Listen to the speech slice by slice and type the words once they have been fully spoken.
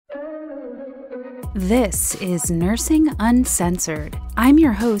This is Nursing Uncensored. I'm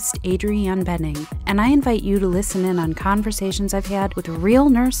your host, Adrianne Benning, and I invite you to listen in on conversations I've had with real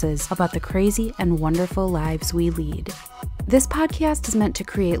nurses about the crazy and wonderful lives we lead. This podcast is meant to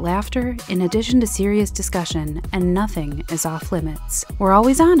create laughter in addition to serious discussion, and nothing is off limits. We're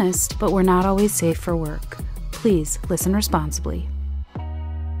always honest, but we're not always safe for work. Please listen responsibly.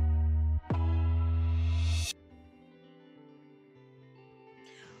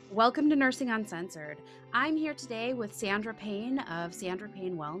 Welcome to Nursing Uncensored. I'm here today with Sandra Payne of Sandra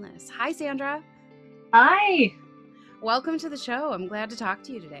Payne Wellness. Hi, Sandra. Hi. Welcome to the show. I'm glad to talk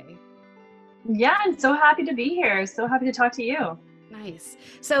to you today. Yeah, I'm so happy to be here. So happy to talk to you. Nice.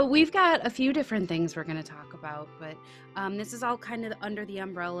 So we've got a few different things we're going to talk about, but this is all kind of under the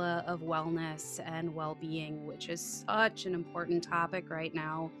umbrella of wellness and well-being, which is such an important topic right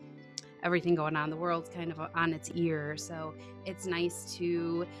now. Everything going on in the world's kind of on its ear. So it's nice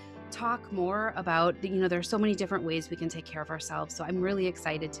to talk more about, there's so many different ways we can take care of ourselves. So I'm really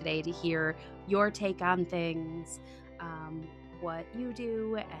excited today to hear your take on things, what you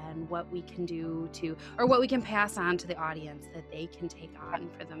do and what we can do or what we can pass on to the audience that they can take on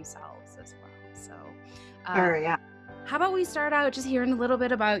for themselves as well. So Yeah. How about we start out just hearing a little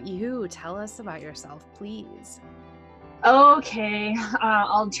bit about you? Tell us about yourself, please. Okay,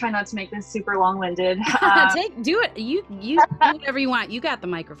 I'll try not to make this super long-winded. Do it. You do whatever you want. You got the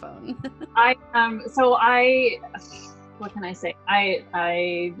microphone. What can I say?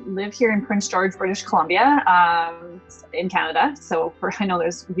 I live here in Prince George, British Columbia, in Canada. So I know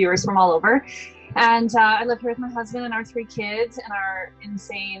there's viewers from all over. And I live here with my husband and our 3 kids and our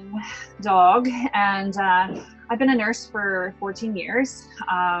insane dog. And I've been a nurse for 14 years.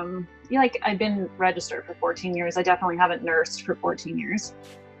 I've been registered for 14 years. I definitely haven't nursed for 14 years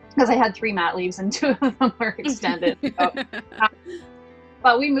because I had 3 mat leaves and 2 of them were extended.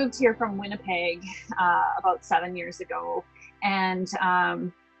 But we moved here from Winnipeg about 7 years ago. And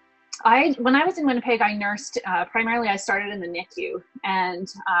when I was in Winnipeg, I nursed, primarily I started in the NICU. And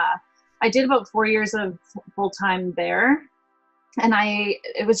I did about 4 years of full-time there. And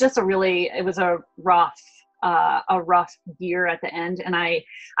it was a rough year at the end. And I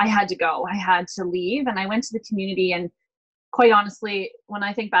had to go. I had to leave. And I went to the community. And quite honestly, when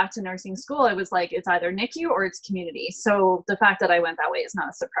I think back to nursing school, I was like, it's either NICU or it's community. So the fact that I went that way is not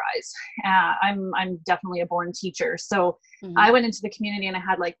a surprise. I'm definitely a born teacher. So I went into the community and I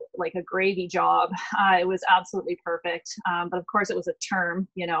had like a gravy job. It was absolutely perfect. But of course it was a term,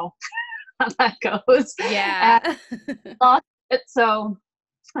 how that goes. Yeah. Lost it. So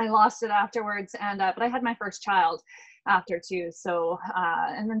I lost it afterwards. But I had my first child after too. So,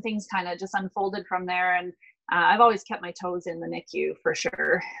 and then things kind of just unfolded from there. And I've always kept my toes in the NICU for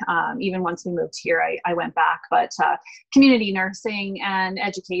sure. Even once we moved here, I went back, but community nursing and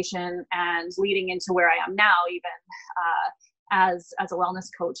education and leading into where I am now, even as a wellness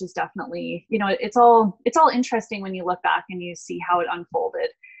coach is definitely, it's all interesting when you look back and you see how it unfolded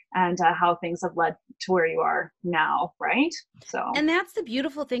and how things have led to where you are now, right? And that's the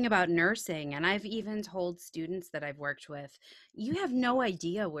beautiful thing about nursing. And I've even told students that I've worked with, you have no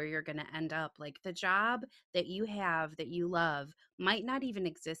idea where you're going to end up. Like the job that you have that you love might not even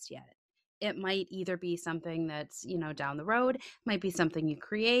exist yet. It might either be something that's, down the road, might be something you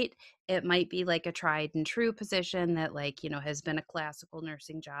create. It might be like a tried and true position that has been a classical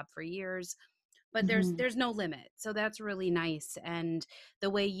nursing job for years. But there's no limit. So that's really nice. And the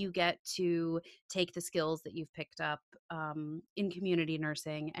way you get to take the skills that you've picked up in community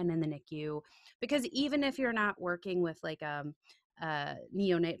nursing and in the NICU, because even if you're not working with like a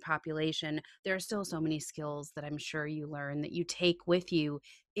neonate population, there are still so many skills that I'm sure you learn that you take with you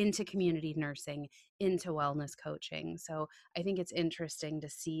into community nursing, into wellness coaching. So I think it's interesting to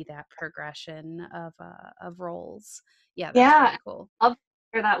see that progression of roles. Yeah, that's really cool.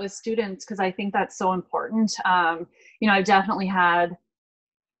 That with students because I think that's so important. I've definitely had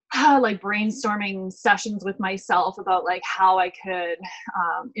like brainstorming sessions with myself about like how I could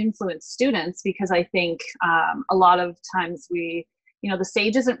influence students, because I think a lot of times the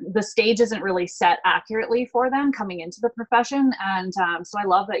stage isn't really set accurately for them coming into the profession. And so I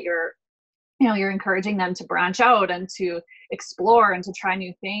love that you're encouraging them to branch out and to explore and to try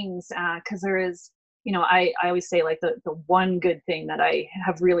new things, because there is, I always say like the one good thing that I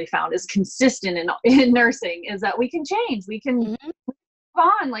have really found is consistent in nursing is that we can change. We can move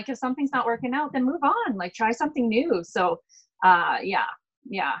on. Like if something's not working out, then move on, like try something new. So yeah.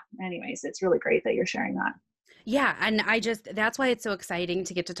 Anyways, it's really great that you're sharing that. Yeah, and that's why it's so exciting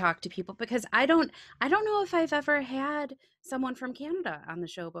to get to talk to people because I don't know if I've ever had someone from Canada on the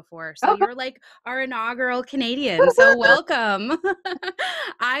show before. So Oh, you're like our inaugural Canadian. So welcome.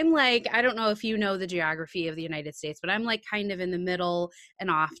 I'm like, I don't know if you know the geography of the United States, but I'm like kind of in the middle and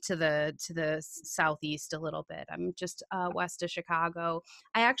off to the southeast a little bit. I'm just west of Chicago.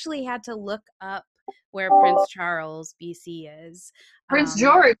 I actually had to look up where Prince Charles, BC is. Prince Um,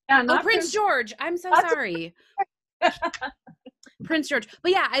 George. Yeah, oh, not Prince Prince. George. I'm so That's sorry. Prince George.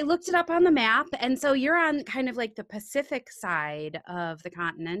 But yeah, I looked it up on the map. And so you're on kind of like the Pacific side of the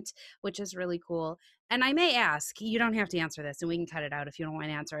continent, which is really cool. And I may ask, you don't have to answer this and we can cut it out if you don't want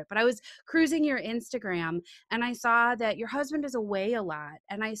to answer it. But I was cruising your Instagram and I saw that your husband is away a lot.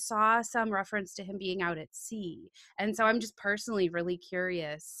 And I saw some reference to him being out at sea. And so I'm just personally really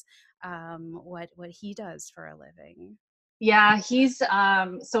curious what he does for a living. Yeah, he's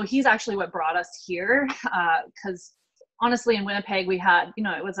actually what brought us here. Because honestly, in Winnipeg, we had,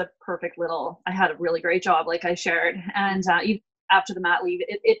 it was a perfect little. I had a really great job, like I shared, and even after the mat leave,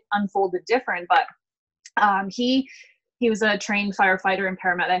 it unfolded different. But he was a trained firefighter and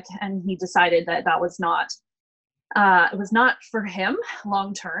paramedic, and he decided that that was not. It was not for him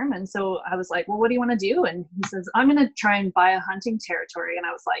long term. And so I was like, well, what do you want to do? And he says, I'm going to try and buy a hunting territory. And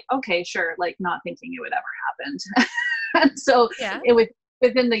I was like, okay, sure. Like, not thinking it would ever happen. And so Yeah.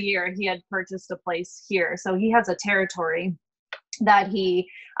 within the year, he had purchased a place here. So he has a territory that he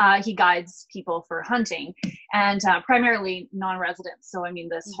guides people for hunting, and primarily non-residents. So I mean,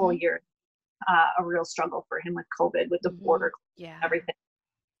 this whole year, a real struggle for him with COVID, with the border, Yeah. everything.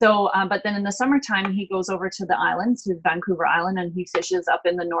 So, but then in the summertime, he goes over to the islands, to Vancouver Island, and he fishes up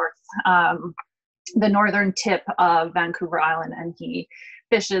in the the northern tip of Vancouver Island, and he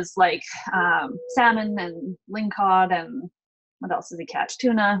fishes like salmon and lingcod, and what else does he catch?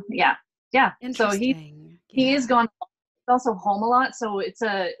 Tuna. Yeah, yeah. So Interesting. he Yeah. is gone. He's also home a lot, so it's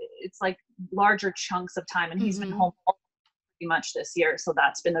like larger chunks of time, and he's been home pretty much this year. So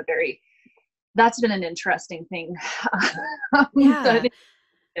that's been an interesting thing. Yeah.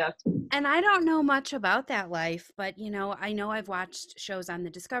 Yeah. And I don't know much about that life, but I know I've watched shows on the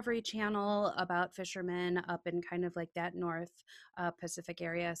Discovery Channel about fishermen up in kind of like that North Pacific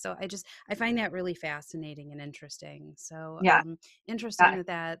area. So I find that really fascinating and interesting. So Yeah. interesting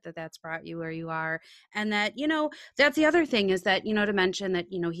that's brought you where you are, and that that's the other thing is that to mention that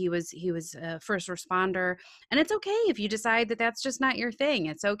he was a first responder, and it's okay if you decide that that's just not your thing.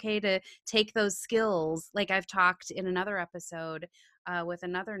 It's okay to take those skills, like I've talked in another episode with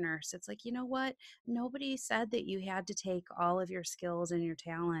another nurse. It's like, you know what? Nobody said that you had to take all of your skills and your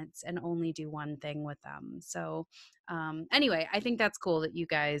talents and only do one thing with them. So anyway, I think that's cool that you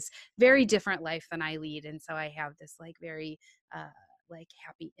guys, very different life than I lead. And so I have this like very like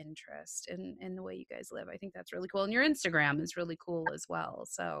happy interest in the way you guys live. I think that's really cool. And your Instagram is really cool as well.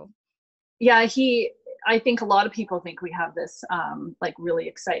 So yeah, I think a lot of people think we have this like really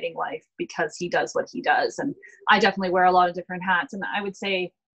exciting life because he does what he does, and I definitely wear a lot of different hats. And I would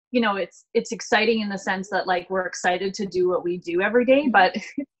say, it's exciting in the sense that like we're excited to do what we do every day, but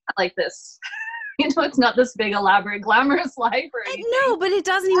it's not like this. It's not this big elaborate glamorous life or anything. No, but it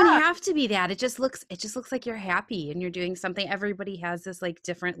doesn't even have to be that. It just looks like you're happy and you're doing something. Everybody has this like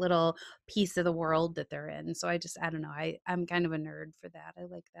different little piece of the world that they're in. So I don't know. I'm kind of a nerd for that. I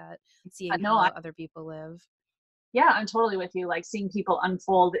like that, seeing No, how other people live. Yeah, I'm totally with you. Like seeing people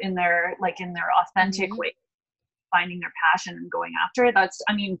unfold in their authentic way, finding their passion and going after it.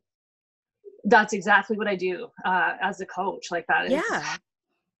 That's exactly what I do as a coach. Like that is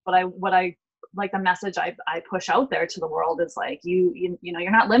what I like. The message I push out there to the world is like,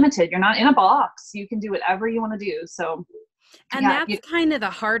 you're not limited. You're not in a box. You can do whatever you want to do. So, and that's kind of the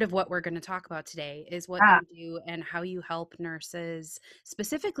heart of what we're going to talk about today is what you do and how you help nurses.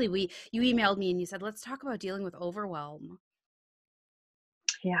 Specifically, you emailed me and you said, let's talk about dealing with overwhelm.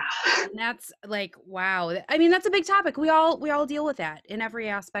 Yeah. And that's like, wow. I mean, that's a big topic. We all deal with that in every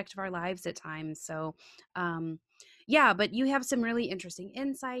aspect of our lives at times. So, yeah, but you have some really interesting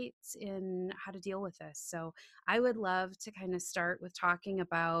insights in how to deal with this. So I would love to kind of start with talking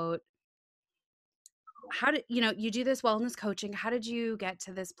about how did, you do this wellness coaching. How did you get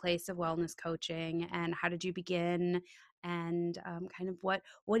to this place of wellness coaching, and how did you begin, and kind of what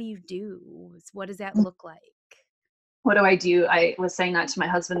do you do? What does that look like? What do I do? I was saying that to my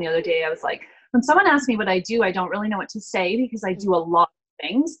husband the other day. I was like, when someone asks me what I do, I don't really know what to say because I do a lot of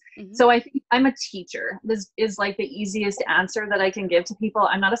things. So I think I'm a teacher. This is like the easiest answer that I can give to people.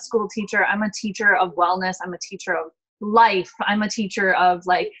 I'm not a school teacher. I'm a teacher of wellness. I'm a teacher of life. I'm a teacher of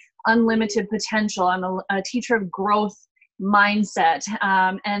like unlimited potential. I'm a teacher of growth mindset,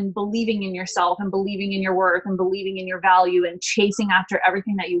 and believing in yourself and believing in your worth and believing in your value and chasing after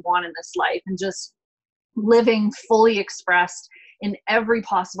everything that you want in this life and just living fully expressed in every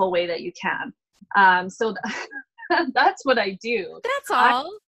possible way that you can. So that's what I do. That's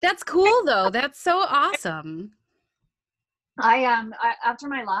all. That's cool though. That's so awesome. I after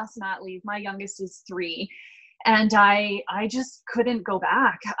my last mat leave, my youngest is 3, and I just couldn't go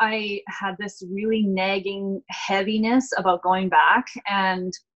back. I had this really nagging heaviness about going back,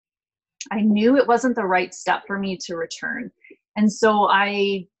 and I knew it wasn't the right step for me to return. And so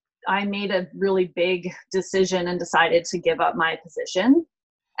I made a really big decision and decided to give up my position.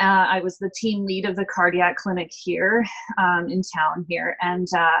 I was the team lead of the cardiac clinic here in town here, and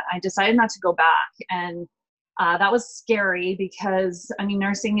I decided not to go back. And that was scary because, I mean,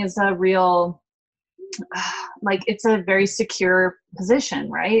 nursing is a real, like, it's a very secure position,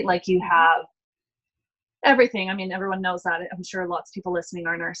 right? Like, you have everything. I mean, everyone knows that. I'm sure lots of people listening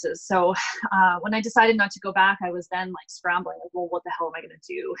are nurses. So when I decided not to go back, I was then like scrambling, like, well, what the hell am I going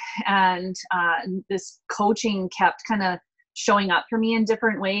to do? And this coaching kept kind of showing up for me in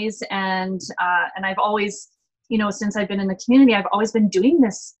different ways. And I've always, you know, since I've been in the community, I've always been doing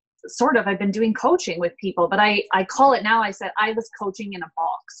this I've been doing coaching with people, but I call it now, I said I was coaching in a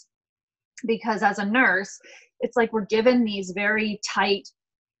box, because as a nurse, it's like we're given these very tight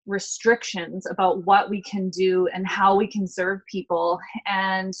restrictions about what we can do and how we can serve people.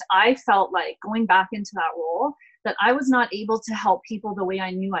 And I felt like going back into that role that I was not able to help people the way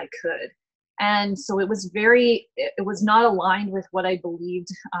I knew I could. And so it was not aligned with what I believed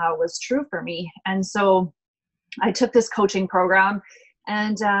was true for me. And so I took this coaching program,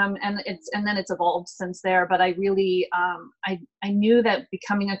 and then it's evolved since there. But I really, I knew that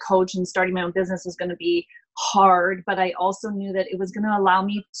becoming a coach and starting my own business was going to be hard, but I also knew that it was going to allow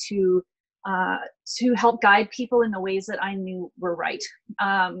me to help guide people in the ways that I knew were right,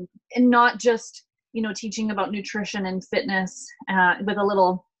 and not just, you know, teaching about nutrition and fitness with a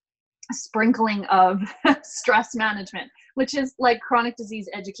little sprinkling of stress management, which is like chronic disease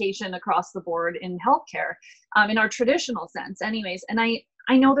education across the board in healthcare, in our traditional sense anyways. And I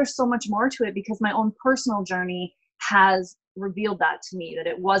know there's so much more to it, because my own personal journey has revealed that to me, that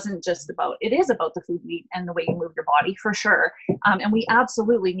it is about the food you eat and the way you move your body, for sure. And we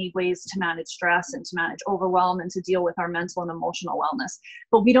absolutely need ways to manage stress and to manage overwhelm and to deal with our mental and emotional wellness.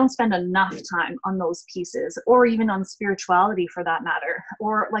 But we don't spend enough time on those pieces, or even on spirituality for that matter,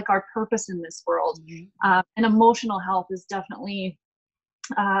 or like our purpose in this world. And emotional health is definitely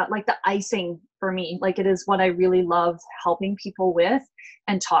like the icing for me. Like, it is what I really love helping people with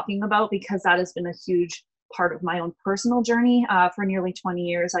and talking about, because that has been a huge part of my own personal journey. For nearly 20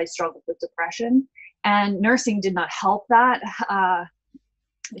 years, I struggled with depression, and nursing did not help that.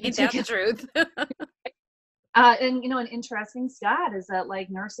 Ain't that the truth? And, you know, an interesting stat is that, like,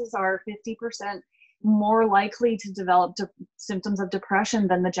 nurses are 50% more likely to develop symptoms of depression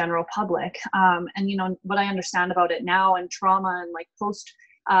than the general public. And, you know, what I understand about it now, and trauma and like post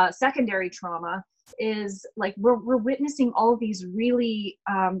secondary trauma, is like we're witnessing all of these really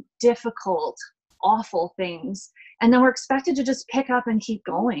difficult, awful things, and then we're expected to just pick up and keep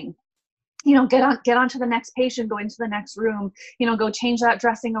going. You know, get on to the next patient, go into the next room, you know, go change that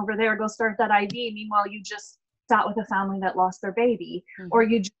dressing over there, go start that IV. Meanwhile, you just sat with a family that lost their baby, or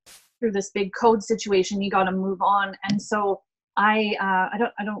you just through this big code situation, you got to move on. And so I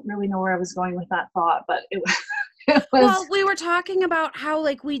don't really know where I was going with that thought, but it was. Well, we were talking about how,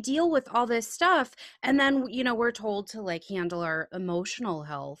 like, we deal with all this stuff, and then, you know, we're told to like handle our emotional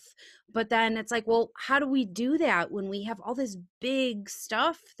health, but then it's like, well, how do we do that when we have all this big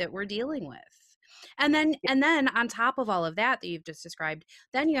stuff that we're dealing with? And then on top of all of that you've just described,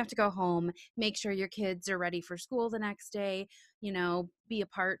 then you have to go home, make sure your kids are ready for school the next day, you know, be a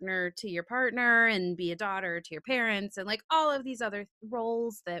partner to your partner and be a daughter to your parents, and like all of these other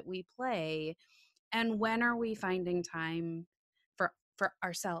roles that we play. And when are we finding time for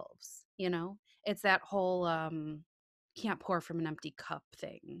ourselves? You know, it's that whole can't pour from an empty cup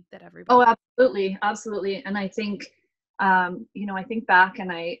thing that everybody. Oh, absolutely. And I think, you know, I think back,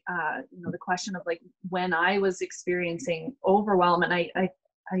 and you know, the question of like when I was experiencing overwhelm, and I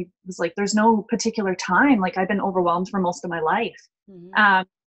was like, there's no particular time. Like, I've been overwhelmed for most of my life,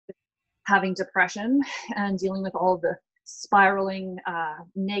 having depression and dealing with all of the spiraling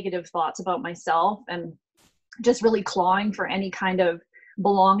negative thoughts about myself, and just really clawing for any kind of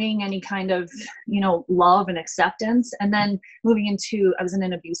belonging, any kind of, you know, love and acceptance. And then moving into, I was in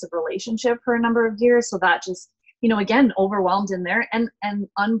an abusive relationship for a number of years, so that just, you know, again, overwhelmed in there, and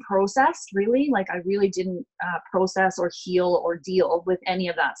unprocessed, really. Like, I really didn't process or heal or deal with any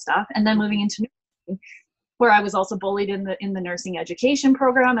of that stuff. And then moving into where I was also bullied in the nursing education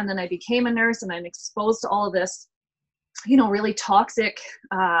program. And then I became a nurse, and I'm exposed to all of this, really toxic,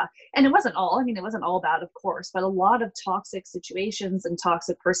 and it wasn't all bad, of course, but a lot of toxic situations and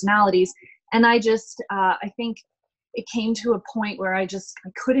toxic personalities. And I just, I think it came to a point where I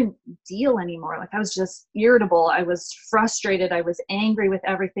couldn't deal anymore. Like, I was just irritable. I was frustrated. I was angry with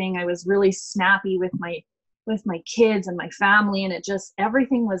everything. I was really snappy with my kids and my family. And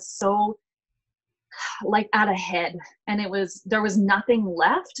everything was so like at a head, and there was nothing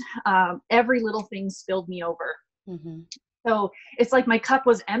left. Every little thing spilled me over. Mm-hmm. So it's like my cup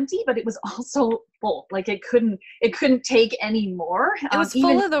was empty, but it was also full. Like, it couldn't take any more. It was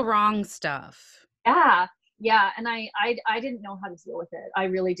full of the wrong stuff. Yeah. And I didn't know how to deal with it. I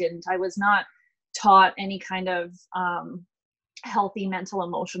really didn't. I was not taught any kind of healthy mental,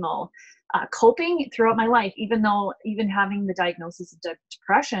 emotional coping throughout my life, even having the diagnosis of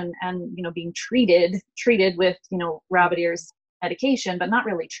depression and, being treated with, rabbit ears medication, but not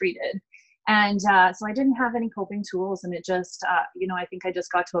really treated. And so I didn't have any coping tools, and it just, I think I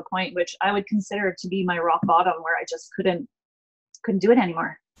just got to a point which I would consider to be my rock bottom, where I just couldn't do it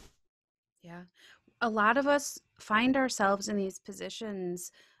anymore. Yeah. A lot of us find ourselves in these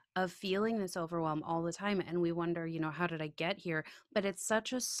positions of feeling this overwhelm all the time, and we wonder, how did I get here? But it's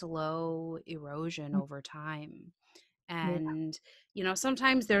such a slow erosion over time. And,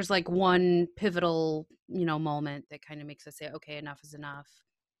 sometimes there's like one pivotal, moment that kind of makes us say, okay, enough is enough.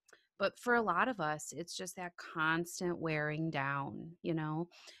 But for a lot of us, it's just that constant wearing down,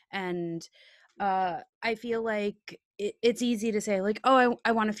 and I feel like it's easy to say, like, oh,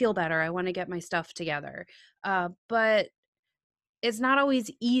 I want to feel better. I want to get my stuff together. But it's not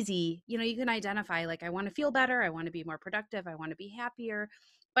always easy. You can identify, like, I want to feel better. I want to be more productive. I want to be happier.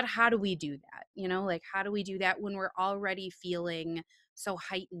 But how do we do that? Like, how do we do that when we're already feeling so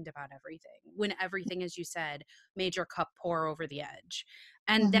heightened about everything? When everything, as you said, made your cup pour over the edge.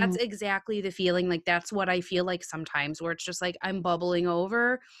 And Mm-hmm. that's exactly the feeling. Like, that's what I feel like sometimes, where it's just like I'm bubbling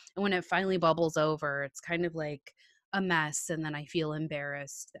over. And when it finally bubbles over, it's kind of like a mess. And then I feel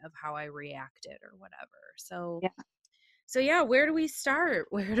embarrassed of how I reacted or whatever. So yeah, where do we start?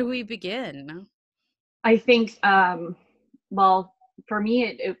 Where do we begin? I think, well, for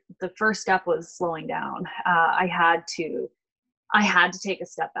me, the first step was slowing down. I had to take a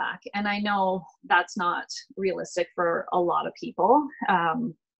step back, and I know that's not realistic for a lot of people.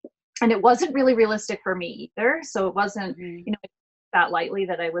 And it wasn't really realistic for me either. So it wasn't, Mm-hmm. that lightly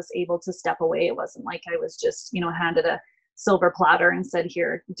that I was able to step away. It wasn't like I was just, handed a silver platter and said,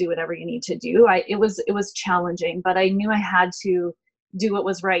 here, do whatever you need to do. It was challenging, but I knew I had to do what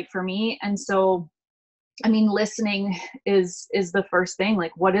was right for me. And so, listening is the first thing.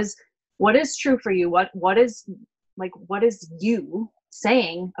 Like, what is true for you? What is you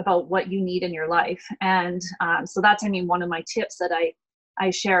saying about what you need in your life? And so that's, one of my tips that I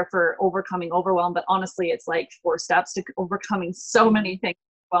share for overcoming overwhelm. But honestly, it's like 4 steps to overcoming so many things.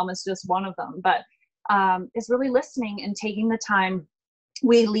 Overwhelm is just one of them. But it's really listening and taking the time.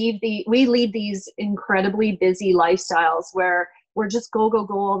 We lead these incredibly busy lifestyles where we're just go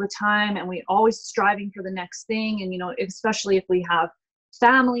all the time, and we always striving for the next thing. And especially if we have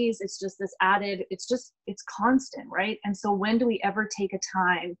families, it's just this added, it's constant, right? And so when do we ever take a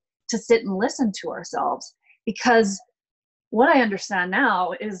time to sit and listen to ourselves? Because what I understand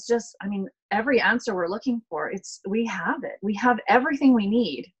now is just, every answer we're looking for, we have it. We have everything we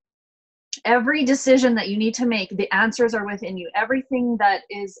need. Every decision that you need to make, the answers are within you. Everything that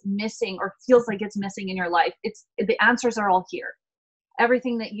is missing or feels like it's missing in your life, the answers are all here.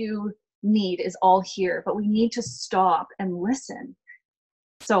 Everything that you need is all here, but we need to stop and listen.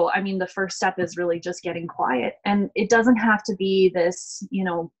 So, the first step is really just getting quiet. And it doesn't have to be this,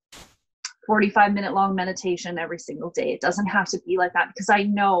 45-minute long meditation every single day. It doesn't have to be like that, because I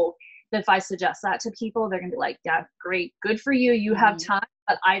know that if I suggest that to people, they're going to be like, yeah, great, good for you. You have time,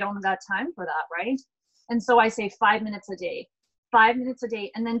 but I don't got time for that, right? And so I say 5 minutes a day,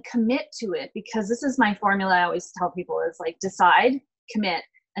 and then commit to it, because this is my formula. I always tell people is like, decide, commit,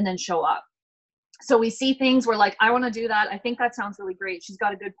 and then show up. So we see things, we're like, I want to do that. I think that sounds really great. She's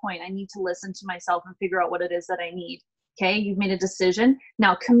got a good point. I need to listen to myself and figure out what it is that I need. Okay, you've made a decision.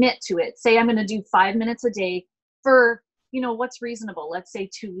 Now commit to it. Say I'm going to do 5 minutes a day for, what's reasonable. Let's say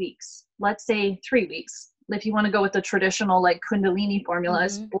 2 weeks. Let's say 3 weeks. If you want to go with the traditional like Kundalini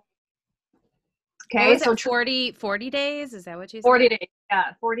formulas. Mm-hmm. Okay, so 40 days. Is that what you said? 40 days.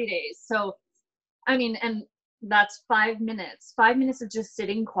 Yeah, 40 days. So, and that's 5 minutes. 5 minutes of just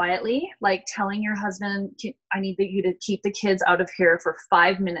sitting quietly, like telling your husband, I need you to keep the kids out of here for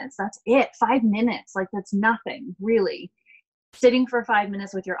 5 minutes. That's it. 5 minutes. Like, that's nothing really. sitting for 5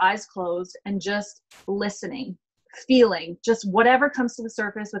 minutes with your eyes closed and just listening, feeling just whatever comes to the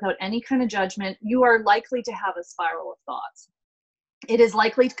surface without any kind of judgment. You are likely to have a spiral of thoughts. It is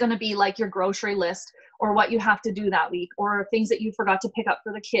likely going to be like your grocery list, or what you have to do that week, or things that you forgot to pick up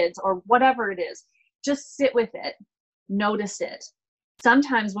for the kids, or whatever it is. Just sit with it, notice it.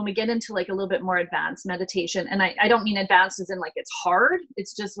 Sometimes when we get into like a little bit more advanced meditation, and I don't mean advanced as in like it's hard,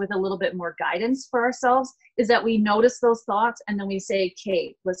 it's just with a little bit more guidance for ourselves, is that we notice those thoughts and then we say,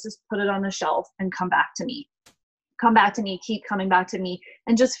 okay, let's just put it on the shelf and come back to me. Come back to me, keep coming back to me,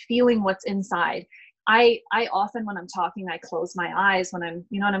 and just feeling what's inside. I often, when I'm talking, I close my eyes when I'm,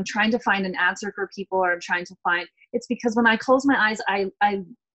 you know, and I'm trying to find an answer for people, or I'm trying to find, it's because when I close my eyes, I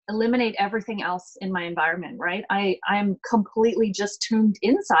eliminate everything else in my environment, right? I'm completely just tuned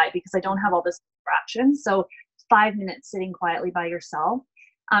inside because I don't have all this distraction. So 5 minutes sitting quietly by yourself.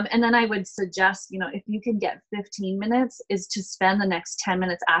 And then I would suggest, you know, if you can get 15 minutes, is to spend the next 10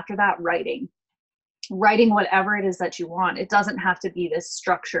 minutes after that writing whatever it is that you want. It doesn't have to be this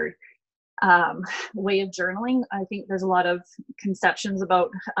structured way of journaling. I think there's a lot of conceptions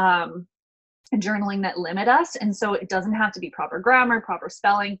about journaling that limit us. And so it doesn't have to be proper grammar, proper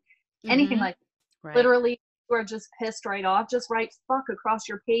spelling, anything like that. Right. Literally, you are just pissed right off. Just write fuck across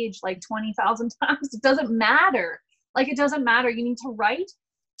your page like 20,000 times. It doesn't matter. Like, it doesn't matter. You need to write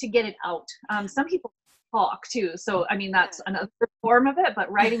to get it out. Some people talk too. So, I mean, that's another form of it,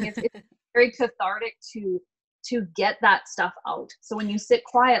 but writing is it's very cathartic to get that stuff out. So when you sit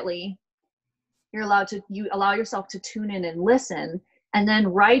quietly, you allow yourself to tune in and listen. And then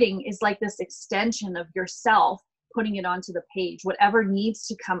writing is like this extension of yourself, putting it onto the page. Whatever needs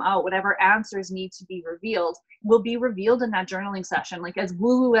to come out, whatever answers need to be revealed, will be revealed in that journaling session. Like, as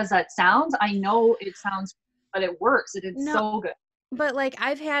woo-woo as that sounds, I know it sounds, but it works. It is so good. But like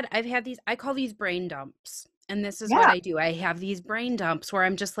I've had these, I call these brain dumps. And this is what Yeah. I do. I have these brain dumps where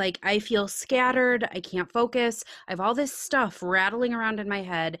I'm just like, I feel scattered. I can't focus. I have all this stuff rattling around in my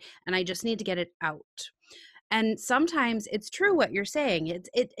head and I just need to get it out. And sometimes it's true what you're saying.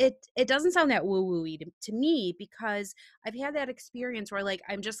 It doesn't sound that woo-woo-y to me, because I've had that experience where like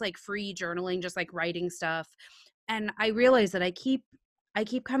I'm just like free journaling, just like writing stuff. And I realize that I keep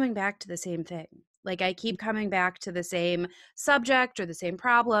coming back to the same thing. Like I keep coming back to the same subject or the same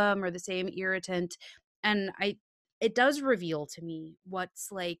problem or the same irritant. And it does reveal to me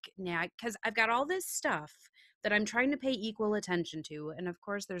what's like because I've got all this stuff that I'm trying to pay equal attention to. And of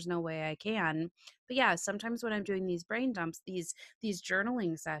course there's no way I can. But yeah, sometimes when I'm doing these brain dumps, these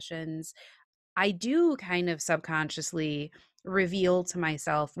journaling sessions, I do kind of subconsciously reveal to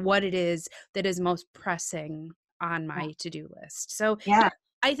myself what it is that is most pressing on my to-do list. So yeah, Yeah.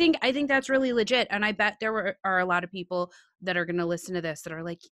 I think that's really legit. And I bet are a lot of people that are going to listen to this that are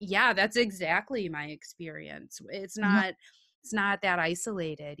like, yeah, that's exactly my experience. Mhm. It's not that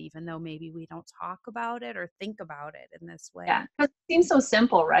isolated, even though maybe we don't talk about it or think about it in this Yeah. way. 'Cause it seems so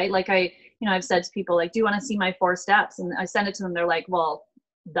simple, right? Like I've said to people, like, do you want to see my 4 steps? And I send it to them. They're like, well,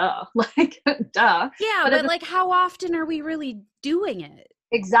 duh, like, duh. Yeah, But at but the like how often are we really doing it?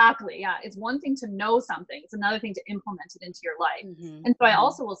 Exactly. Yeah. It's one thing to know something. It's another thing to implement it into your life. Mhm. And so I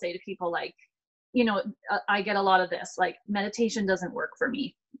also will say to people, like, I get a lot of this, like, meditation doesn't work for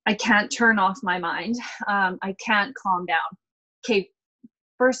me. I can't turn off my mind. I can't calm down. Okay.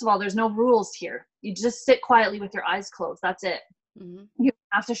 First of all, there's no rules here. You just sit quietly with your eyes closed. That's it. Mhm. You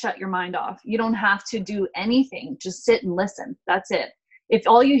don't have to shut your mind off. You don't have to do anything. Just sit and listen. That's it. If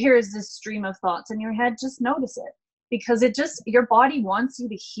all you hear is this stream of thoughts in your head, just notice it, because your body wants you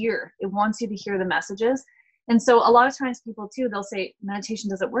to hear. It wants you to hear the messages. And so a lot of times people too, they'll say, meditation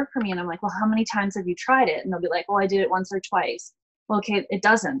doesn't work for me. And I'm like, well, how many times have you tried it? And they'll be like, well, I did it once or twice. Well, okay, it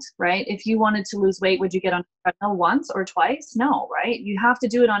doesn't, right? If you wanted to lose weight, would you get on a treadmill once or twice? No, right? You have to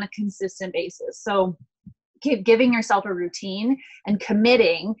do it on a consistent basis. So keep giving yourself a routine and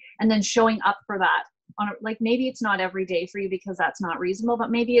committing, and then showing up for that like, maybe it's not every day for you because that's not reasonable, but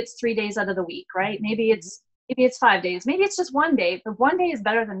maybe it's 3 days out of the week, right? Maybe it's 5 days, maybe it's just one day. The one day is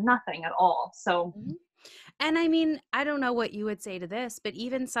better than nothing at all. So Mhm. And I mean, I don't know what you would say to this, but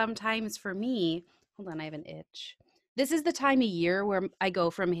even sometimes for me, hold on, I have an itch. This is the time of year where I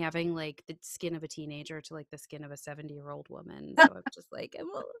go from having like the skin of a teenager to like the skin of a 70-year-old woman. So I'm just like,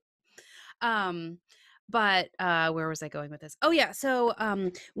 um, but where was I going with this? Oh yeah, so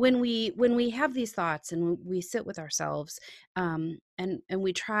when we have these thoughts and we sit with ourselves, and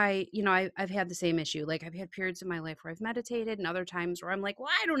we try, I've had the same issue. Like I've had periods in my life where I've meditated, and other times where I'm like, well,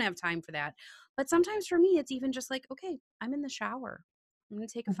 I don't have time for that. But sometimes for me, it's even just like, okay, I'm in the shower. I'm going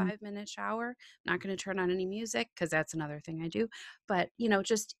to take a Mhm. 5-minute shower. I'm not going to turn on any music because that's another thing I do. But,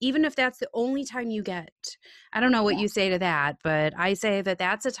 just even if that's the only time you get, I don't know what Yeah. you say to that, but I say that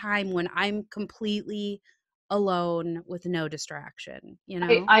that's a time when I'm completely alone with no distraction, you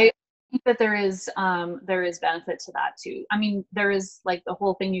know? I think that there is benefit to that too. I mean, there is like the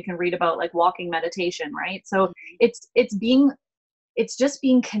whole thing you can read about like walking meditation, right? So Mhm. it's just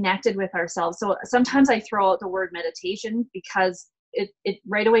being connected with ourselves. So sometimes I throw out the word meditation because it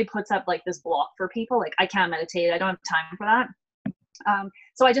right away puts up like this block for people. Like I can't meditate. I don't have time for that.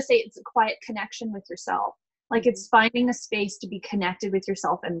 So I just say it's a quiet connection with yourself. Like Mhm. it's finding a space to be connected with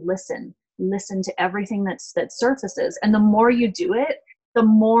yourself and listen to everything that surfaces. And the more you do it, the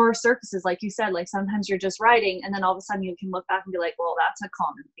more surfaces, like you said, like sometimes you're just writing and then all of a sudden you can look back and be like, well, that's a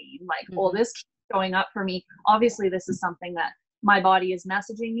common theme. Like, oh, Mhm. this keeps showing up for me. Obviously, this is something that my body is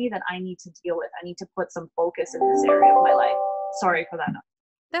messaging me that I need to deal with. I need to put some focus in this area of my life. Sorry for that.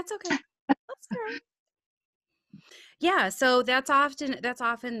 That's okay. That's all right. Yeah, so that's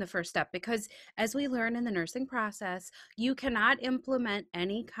often the first step because as we learn in the nursing process, you cannot implement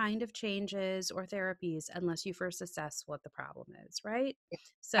any kind of changes or therapies unless you first assess what the problem is, right?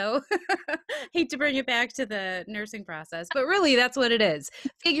 So hate to bring it back to the nursing process, but really that's what it is.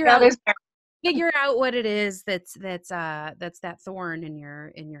 Figure Yeah, out there's figure out what it is that's that thorn in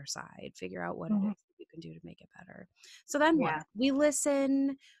your side. Figure out what it Mhm. is that you can do to make it better. So then what? Yeah. We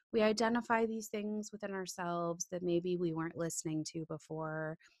listen, we identify these things within ourselves that maybe we weren't listening to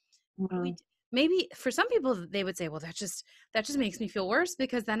before. What do we Mhm. d Maybe for some people they would say, well, that just makes me feel worse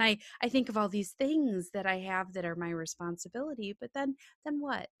because then I think of all these things that I have that are my responsibility, but then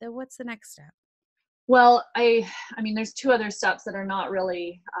what? Then what's the next step? Well, I mean, there's two other steps that are not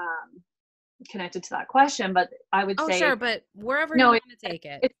really connected to that question, but I would Oh, say sure, but wherever you no. want to take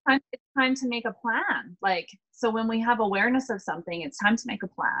it. It's time to make a plan. Like so, when we have awareness of something, it's time to make a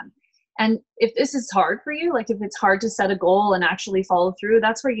plan. And if this is hard for you, like if it's hard to set a goal and actually follow through,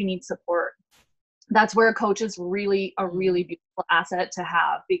 that's where you need support. That's where a coach is really a really Mhm. beautiful asset to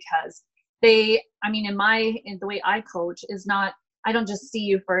have because they, I mean, in the way I coach is not, I don't just see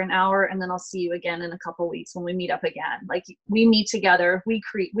you for an hour and then I'll see you again in a couple of weeks when we meet up again. Like we meet together, we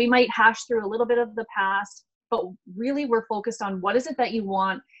might hash through a little bit of the past, but really we're focused on what is it that you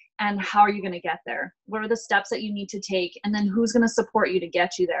want and how are you going to get there? What are the steps that you need to take? And then who's going to support you to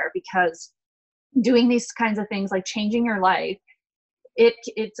get you there? Because doing these kinds of things like changing your life,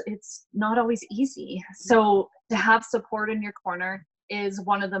 it's not always easy. So to have support in your corner is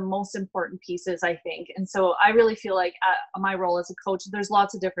one of the most important pieces, I think. And so I really feel like my role as a coach, there's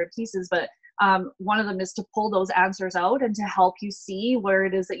lots of different pieces, but one of them is to pull those answers out and to help you see where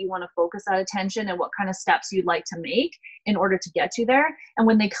it is that you want to focus that attention and what kind of steps you'd like to make in order to get you there. And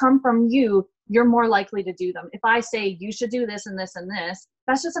when they come from you, you're more likely to do them. If I say you should do this and this and this,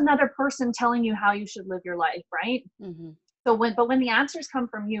 that's just another person telling you how you should live your life, right? Mhm. But when the answers come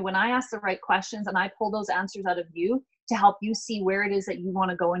from you, when I ask the right questions and I pull those answers out of you to help you see where it is that you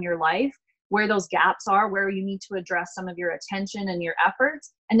want to go in your life, where those gaps are, where you need to address some of your attention and your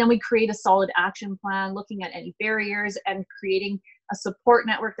efforts, and then we create a solid action plan, looking at any barriers and creating a support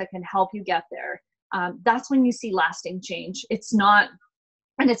network that can help you get there. That's when you see lasting change. It's not,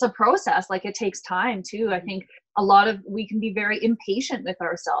 and it's a process. Like it takes time too. I Mhm. think we can be very impatient with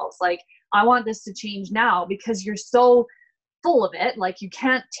ourselves. Like I want this to change now because you're so full of it, like you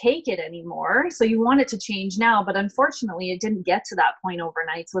can't take it anymore, so you want it to change now, but unfortunately it didn't get to that point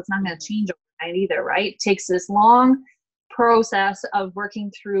overnight, so it's not going to Mhm. change overnight either, right? It takes this long process of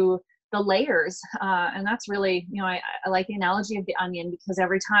working through the layers, and that's really, I like the analogy of the onion because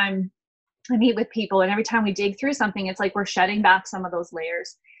every time I meet with people and every time we dig through something, it's like we're shedding back some of those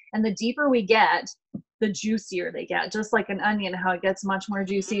layers, and the deeper we get, the juicier they get, just like an onion, how it gets much more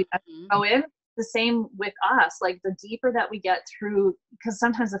juicy as Mhm. you go in. The same with us, like the deeper that we get through, because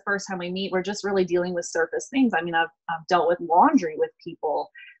sometimes the first time we meet we're just really dealing with surface things. I mean, I've dealt with laundry with people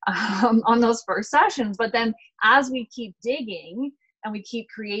on those first sessions, but then as we keep digging and we keep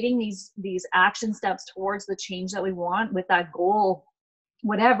creating these action steps towards the change that we want with that goal,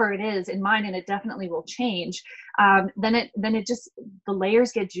 whatever it is in mind, and it definitely will change, then it just, the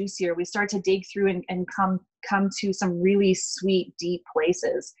layers get juicier. We start to dig through and come to some really sweet deep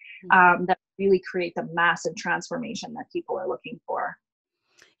places Mhm. that really create the massive transformation that people are looking for.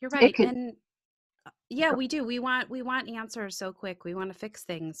 You're It right. could And yeah, we do. We want answers so quick. We want to fix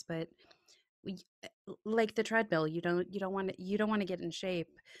things, but we, like the treadmill, you don't want to get in shape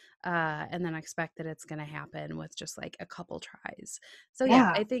and then expect that it's going to happen with just like a couple tries. So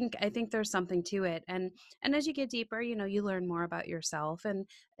yeah, Yeah. I think there's something to it. And as you get deeper, you learn more about yourself, and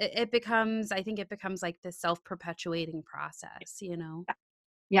I think it becomes like this self-perpetuating process.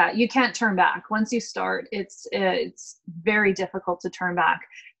 Yeah, you can't turn back. Once you start, it's very difficult to turn back,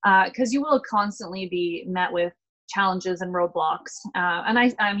 because you will constantly be met with challenges and roadblocks. And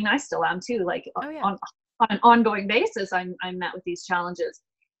I mean, I still am too. Like Oh yeah. on an ongoing basis, I'm met with these challenges.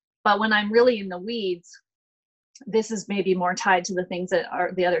 But when I'm really in the weeds, this is maybe more tied to the things that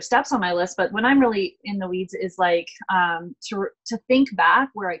are the other steps on my list. But when I'm really in the weeds, is like to think back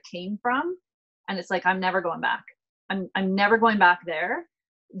where I came from, and it's like I'm never going back. I'm never going back there.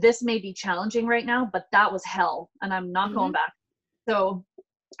 This may be challenging right now, but that was hell, and I'm not going Hmm. back. So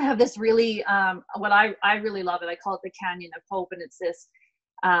I have this really what I really love it. I call it the canyon of hope, and it's this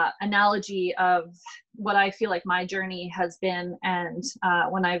analogy of what I feel like my journey has been, and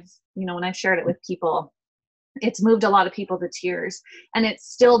when I've shared it with people, it's moved a lot of people to tears, and it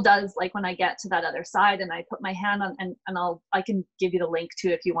still does. Like when I get to that other side and I put my hand on, and I can give you the link too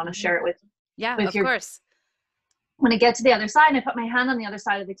if you want to Hmm. share it Yeah, with of your, course. when I get to the other side and I put my hand on the other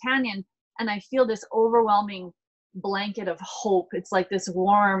side of the canyon, and I feel this overwhelming blanket of hope. It's like this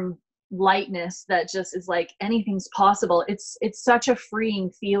warm lightness that just is like anything's possible. It's such a freeing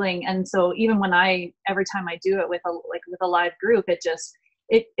feeling. And so even when every time I do it with a live group,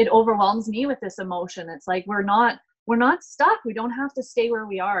 it overwhelms me with this emotion. It's like we're not stuck. We don't have to stay where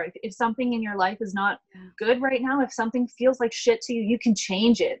we are. If something in your life is not Yeah. good right now, if something feels like shit to you, you can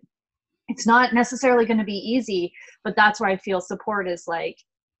change it. It's not necessarily going to be easy, but that's where I feel support is like,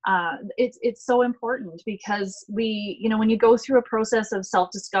 it's so important, because when you go through a process of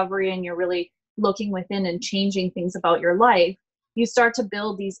self-discovery and you're really looking within and changing things about your life, you start to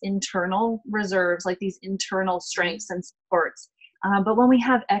build these internal reserves, like these internal Mhm. strengths and supports. But when we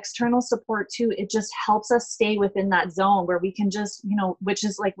have external support too, it just helps us stay within that zone where we can just, which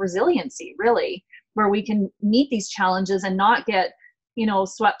is like resiliency, really, where we can meet these challenges and not get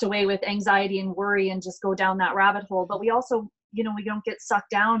swept away with anxiety and worry and just go down that rabbit hole. But we also, we don't get sucked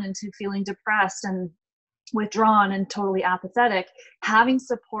down into feeling depressed and withdrawn and totally apathetic. Having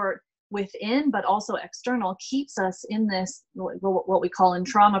support within, but also external, keeps us in this, what we call in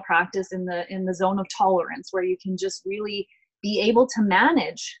trauma practice, in the zone of tolerance, where you can just really be able to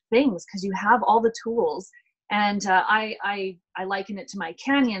manage things because you have all the tools. And I liken it to my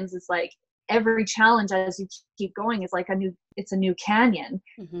canyons. It's like every challenge as you keep going is like it's a new canyon,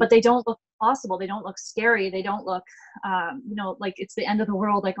 Mhm. but they don't look possible. They don't look scary. They don't look, like it's the end of the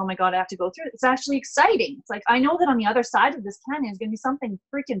world. Like, oh my God, I have to go through it. It's actually exciting. It's like, I know that on the other side of this canyon is going to be something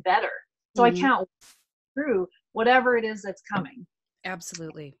freaking better. So I Mhm. can't through whatever it is that's coming.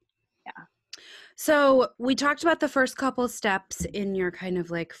 Absolutely. Yeah. So we talked about the first couple steps in your kind of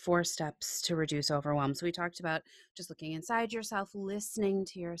like 4 steps to reduce overwhelm. So we talked about just looking inside yourself, listening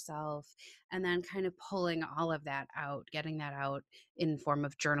to yourself, and then kind of pulling all of that out, getting that out in form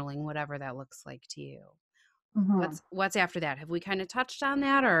of journaling, whatever that looks like to you. Mm-hmm. What's after that? Have we kind of touched on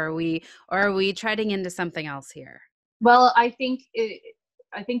that, or are we treading into something else here? Well, I think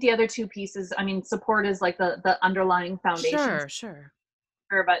the other two pieces, I mean, support is like the underlying foundation, Sure, sure.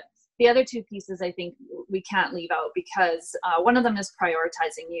 but the other two pieces I think we can't leave out, because one of them is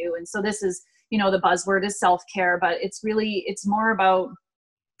prioritizing you. And so this is, the buzzword is self-care, but it's more about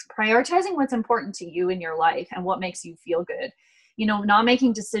prioritizing what's important to you in your life and what makes you feel good. Not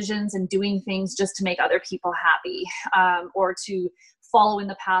making decisions and doing things just to make other people happy, or to follow in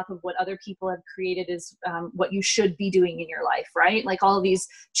the path of what other people have created is what you should be doing in your life, right? Like all of these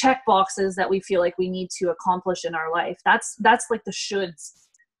check boxes that we feel like we need to accomplish in our life. That's like the shoulds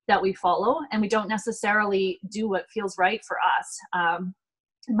that we follow, and we don't necessarily do what feels right for us.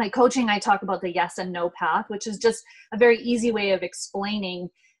 In my coaching, I talk about the yes and no path, which is just a very easy way of explaining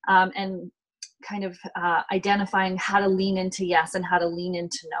and kind of identifying how to lean into yes and how to lean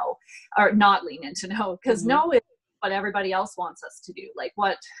into no, or not lean into no, because Mhm. no is what everybody else wants us to do. Like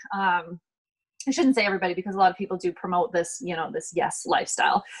what, I shouldn't say everybody, because a lot of people do promote this, this yes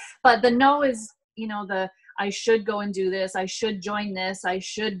lifestyle, but the no is, I should go and do this. I should join this. I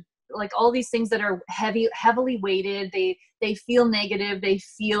should, like all these things that are heavily weighted. They feel negative. They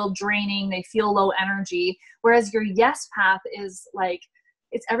feel draining. They feel low energy. Whereas your yes path is like,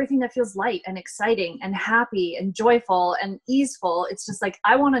 it's everything that feels light and exciting and happy and joyful and easeful. It's just like,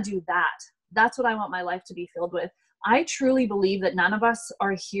 I want to do that. That's what I want my life to be filled with. I truly believe that none of us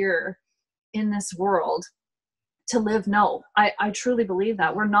are here in this world to live? No, I truly believe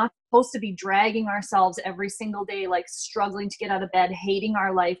that. We're not supposed to be dragging ourselves every single day, like struggling to get out of bed, hating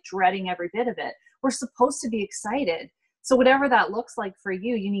our life, dreading every bit of it. We're supposed to be excited. So whatever that looks like for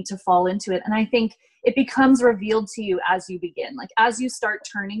you, you need to fall into it. And I think it becomes revealed to you as you begin. Like as you start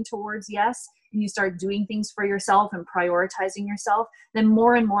turning towards yes, and you start doing things for yourself and prioritizing yourself, then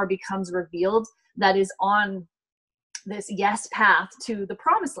more and more becomes revealed that is on this yes path to the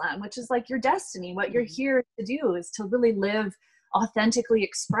promised land, which is like your destiny. What you're here to do is to really live authentically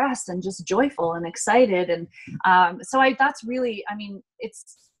expressed and just joyful and excited. And that's really, I mean,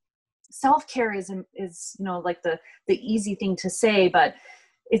 it's self-care is, like the easy thing to say, but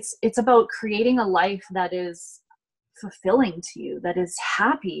it's about creating a life that is fulfilling to you, that is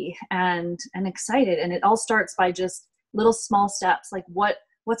happy and excited. And it all starts by just little small steps. Like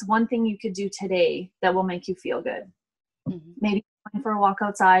what's one thing you could do today that will make you feel good? Mm-hmm. Maybe going for a walk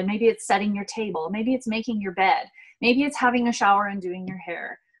outside. Maybe it's setting your table. Maybe it's making your bed. Maybe it's having a shower and doing your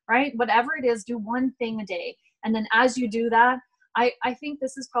hair, right? Whatever it is, do one thing a day. And then as you do that, I think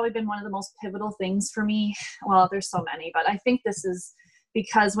this has probably been one of the most pivotal things for me. Well, there's so many, but I think this is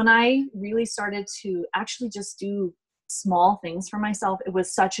because when I really started to actually just do small things for myself, it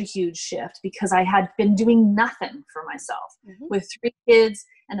was such a huge shift because I had been doing nothing for myself with 3 kids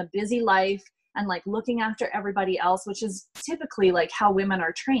and a busy life and like looking after everybody else, which is typically like how women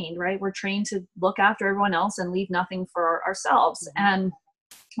are trained, right? We're trained to look after everyone else and leave nothing for ourselves. And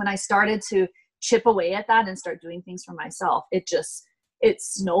when I started to chip away at that and start doing things for myself, it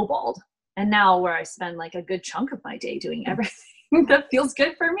snowballed. And now where I spend like a good chunk of my day doing everything that feels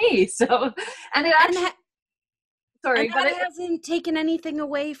good for me. So, and it actually, but it hasn't taken anything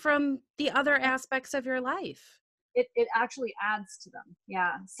away from the other aspects of your life. It actually adds to them.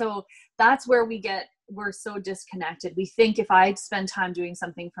 Yeah. So that's where we're so disconnected. We think if I spend time doing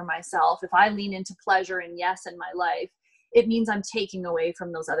something for myself, if I lean into pleasure and yes in my life, it means I'm taking away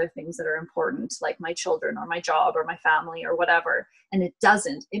from those other things that are important, like my children or my job or my family or whatever. And it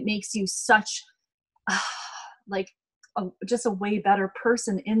doesn't. It makes you such just a way better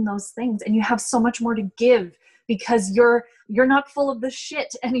person in those things. And you have so much more to give because you're not full of the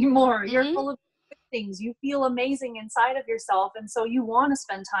shit anymore. You're full of things. You feel amazing inside of yourself. And so you want to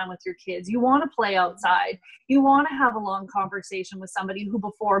spend time with your kids. You want to play outside. You want to have a long conversation with somebody who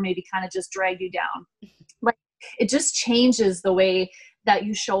before maybe kind of just dragged you down. Like it just changes the way that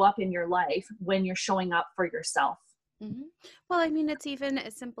you show up in your life when you're showing up for yourself. Mm-hmm. Well, I mean, it's even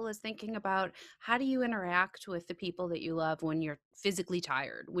as simple as thinking about how do you interact with the people that you love when you're physically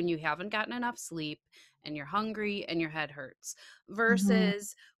tired, when you haven't gotten enough sleep and you're hungry and your head hurts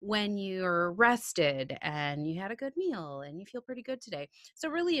versus when you're rested and you had a good meal and you feel pretty good today. So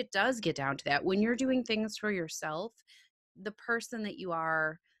really it does get down to that. When you're doing things for yourself, the person that you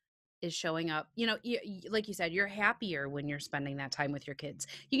are is showing up. Like you said, you're happier when you're spending that time with your kids.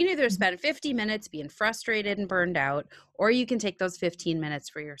 You can either spend 50 minutes being frustrated and burned out, or you can take those 15 minutes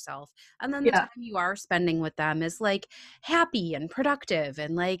for yourself. And then the time you are spending with them is like happy and productive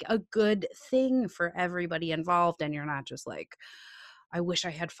and like a good thing for everybody involved. And you're not just like, I wish I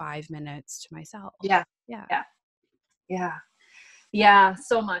had 5 minutes to myself. Yeah. Yeah,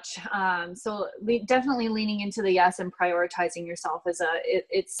 so much. Definitely leaning into the yes and prioritizing yourself is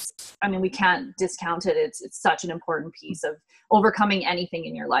we can't discount it. It's such an important piece of overcoming anything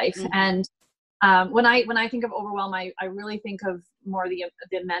in your life. And when I think of overwhelm, I really think of more the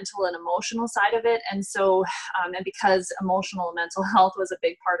mental and emotional side of it. And so, and because emotional and mental health was a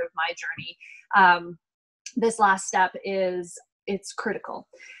big part of my journey, this last step it's critical.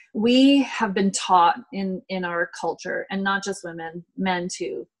 We have been taught in our culture, and not just women, men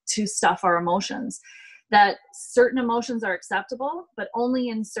too, to stuff our emotions, that certain emotions are acceptable, but only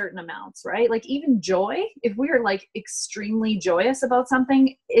in certain amounts, right? Like even joy, if we are like extremely joyous about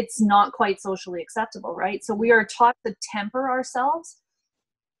something, it's not quite socially acceptable, right? So we are taught to temper ourselves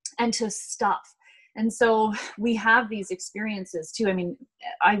and to stuff. And so we have these experiences too. I mean,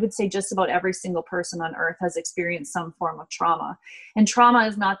 I would say just about every single person on earth has experienced some form of trauma. And trauma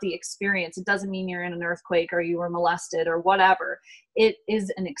is not the experience. It doesn't mean you're in an earthquake or you were molested or whatever. It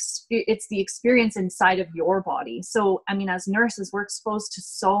is it's the experience inside of your body. So, I mean, as nurses, we're exposed to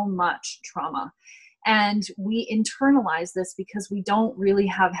so much trauma. And we internalize this because we don't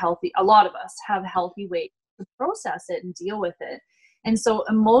really a lot of us have healthy ways to process it and deal with it. And so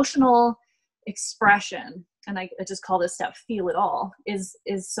emotional expression, and I just call this step feel it all, is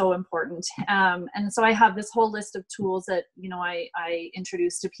so important. And so I have this whole list of tools that I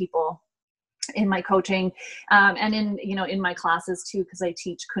introduce to people in my coaching, and in, you know, in my classes too, because I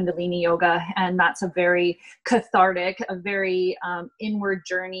teach Kundalini yoga, and that's a very cathartic, a very inward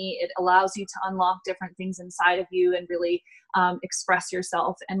journey. It allows you to unlock different things inside of you and really express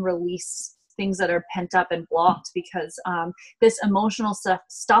yourself and release things that are pent up and blocked, because this emotional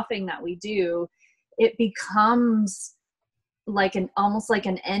stuffing that we do, it becomes like almost like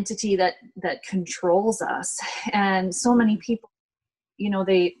an entity that controls us. And so many people, you know,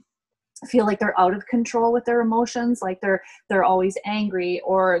 they feel like they're out of control with their emotions, like they're always angry,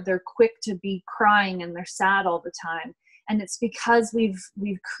 or they're quick to be crying and they're sad all the time. And it's because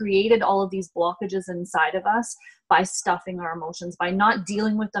we've created all of these blockages inside of us by stuffing our emotions, by not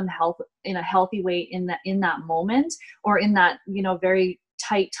dealing with them in a healthy way in that moment, or in that, you know, very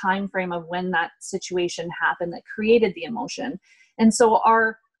tight time frame of when that situation happened that created the emotion. And so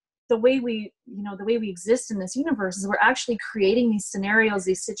the way we exist in this universe is we're actually creating these scenarios,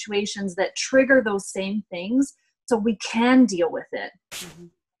 these situations that trigger those same things so we can deal with it. Mm-hmm.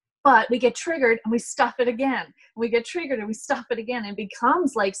 But we get triggered and we stuff it again. We get triggered and we stuff it again. It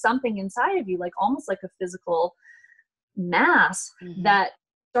becomes like something inside of you, like almost like a physical mass, mm-hmm. that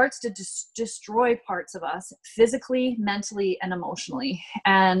starts to destroy parts of us physically, mentally, and emotionally.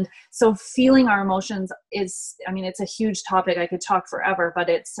 And so feeling our emotions is, I mean, it's a huge topic. I could talk forever, but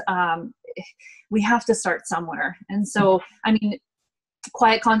it's, we have to start somewhere. And so, I mean,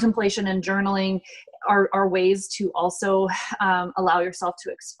 quiet contemplation and journaling are ways to also allow yourself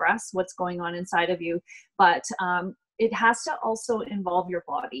to express what's going on inside of you. But it has to also involve your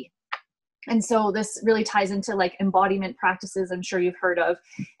body. And so this really ties into like embodiment practices, I'm sure you've heard of.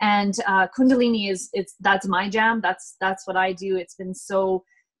 And Kundalini that's my jam. That's what I do. It's been so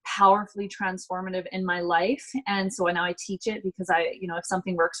powerfully transformative in my life. And so now I teach it, because if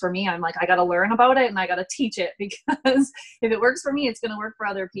something works for me, I'm like, I got to learn about it and I got to teach it, because if it works for me, it's going to work for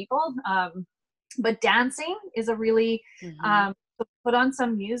other people. But dancing is a really, mm-hmm. Put on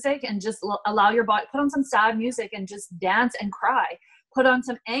some music and just allow your body, put on some sad music and just dance and cry. Put on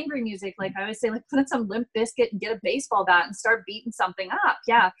some angry music. Like I always say, like put on some Limp Bizkit and get a baseball bat and start beating something up.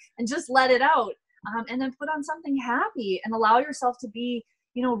 Yeah. And just let it out. And then put on something happy and allow yourself to be,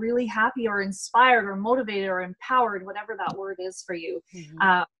 you know, really happy or inspired or motivated or empowered, whatever that word is for you.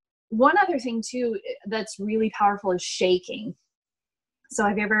 Mm-hmm. One other thing too, that's really powerful is shaking. So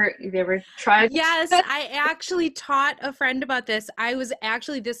have you ever tried? Yes, I actually taught a friend about this.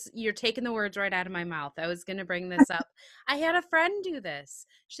 You're taking the words right out of my mouth. I was going to bring this up. I had a friend do this.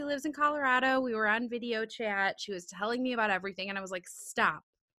 She lives in Colorado. We were on video chat. She was telling me about everything. And I was like, stop.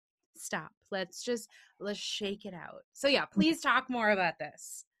 Let's shake it out. So yeah, please talk more about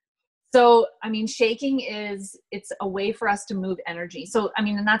this. So, I mean, shaking it's a way for us to move energy. So, I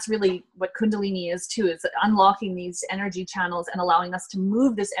mean, and that's really what Kundalini is too, is unlocking these energy channels and allowing us to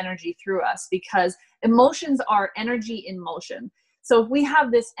move this energy through us, because emotions are energy in motion. So if we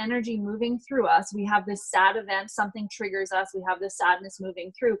have this energy moving through us, we have this sad event, something triggers us, we have this sadness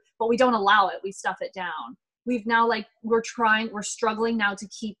moving through, but we don't allow it, we stuff it down. We've now we're struggling now to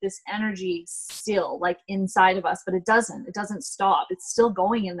keep this energy still, like inside of us, but it doesn't stop. It's still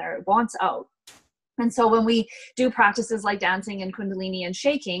going in there. It wants out. And so when we do practices like dancing and Kundalini and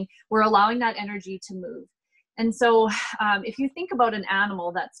shaking, we're allowing that energy to move. And so if you think about an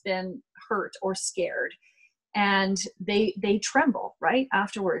animal that's been hurt or scared, and they tremble, right?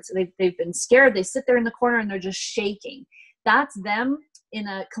 Afterwards, they've been scared. They sit there in the corner and they're just shaking. That's them in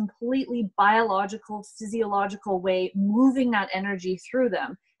a completely biological, physiological way, moving that energy through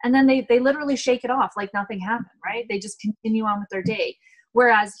them. And then they literally shake it off like nothing happened, right? They just continue on with their day.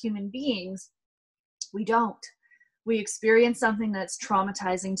 Whereas human beings, we don't. We experience something that's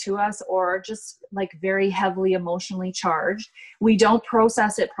traumatizing to us, or just like very heavily emotionally charged. We don't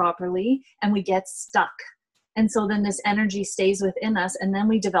process it properly and we get stuck. And so then this energy stays within us, and then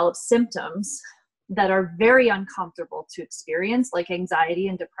we develop symptoms that are very uncomfortable to experience, like anxiety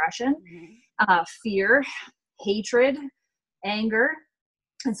and depression, mm-hmm. Fear, hatred, anger.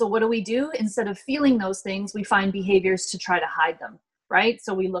 And so what do? Instead of feeling those things, we find behaviors to try to hide them, right?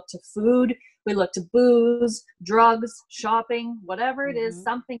 So we look to food, we look to booze, drugs, shopping, whatever it is, mm-hmm.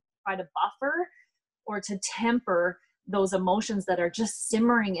 something to try to buffer or to temper those emotions that are just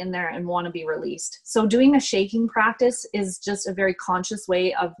simmering in there and want to be released. So doing a shaking practice is just a very conscious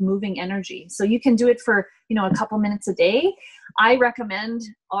way of moving energy. So you can do it for, a couple minutes a day. I recommend,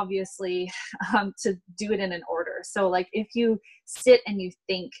 obviously, to do it in an order. So like if you sit and you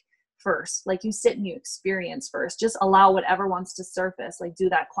think first, like you sit and you experience first, just allow whatever wants to surface, like do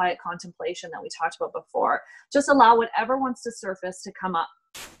that quiet contemplation that we talked about before. Just allow whatever wants to surface to come up.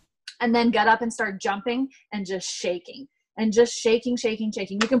 And then get up and start jumping and just shaking and just shaking, shaking,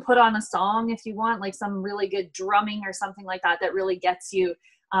 shaking. You can put on a song if you want, like some really good drumming or something like that, that really gets you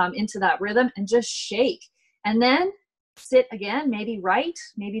into that rhythm, and just shake. And then sit again, maybe write,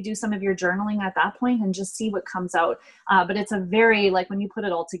 maybe do some of your journaling at that point and just see what comes out. But it's a very, like when you put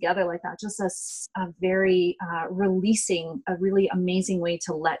it all together like that, just a very releasing, a really amazing way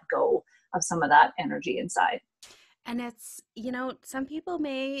to let go of some of that energy inside. And it's, some people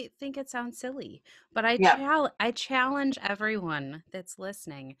may think it sounds silly, but Yeah. I challenge everyone that's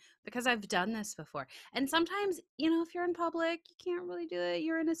listening, because I've done this before. And sometimes, if you're in public, you can't really do it.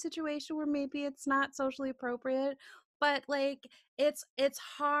 You're in a situation where maybe it's not socially appropriate, but like it's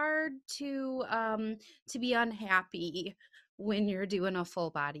hard to be unhappy when you're doing a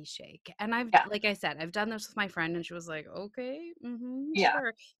full body shake. And Yeah. like I said, I've done this with my friend, and she was like, "Okay, Yeah.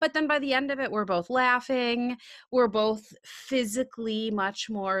 sure." But then by the end of it, we're both laughing, we're both physically much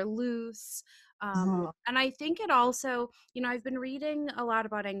more loose. Mhm. And I think it also, I've been reading a lot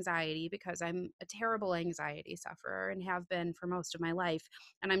about anxiety, because I'm a terrible anxiety sufferer and have been for most of my life.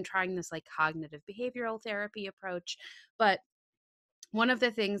 And I'm trying this like cognitive behavioral therapy approach. But one of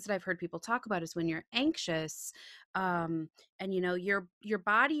the things that I've heard people talk about is when you're anxious, and your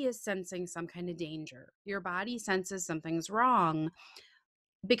body is sensing some kind of danger. Your body senses something's wrong,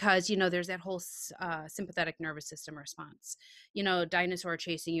 because there's that whole sympathetic nervous system response. Dinosaur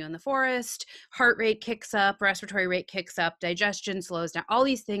chasing you in the forest, heart rate kicks up, respiratory rate kicks up, digestion slows down, all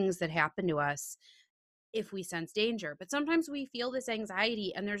these things that happen to us if we sense danger. But sometimes we feel this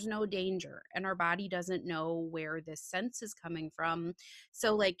anxiety and there's no danger, and our body doesn't know where this sense is coming from.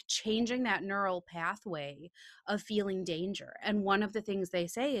 So like changing that neural pathway of feeling danger. And one of the things they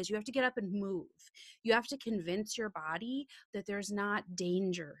say is you have to get up and move. You have to convince your body that there's not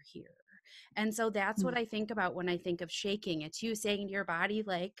danger here. And so that's what I think about when I think of shaking. It's you saying to your body,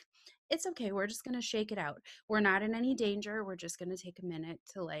 like, it's okay, we're just going to shake it out. We're not in any danger. We're just going to take a minute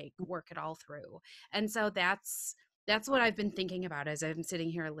to like work it all through. And so that's what I've been thinking about as I'm sitting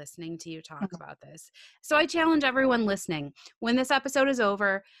here listening to you talk about this. So I challenge everyone listening, when this episode is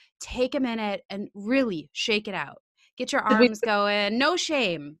over, take a minute and really shake it out. Get your Should we, arms going. No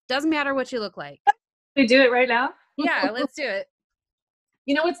shame. Doesn't matter what you look like. we do it right now? Yeah, let's do it.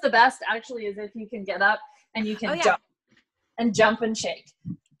 You know what's the best actually is if you can get up and you Oh can yeah. jump and shake.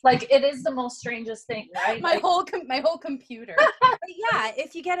 Like it is the most strangest thing, right? My Like whole computer. But yeah,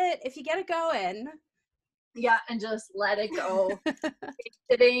 if you get it going. yeah, and just let it go.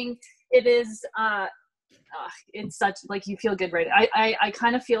 Sitting, it is it's such like you feel good, right? I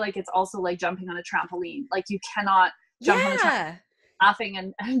kind of feel like it's also like jumping on a trampoline. Like you cannot jump on a trampoline Yeah.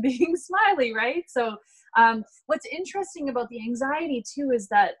 laughing and being smiley, right? So what's interesting about the anxiety too is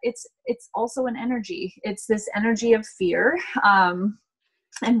that it's also an energy. It's this energy of fear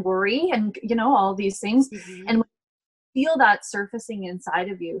and worry and all these things. Mm-hmm. And when you feel that surfacing inside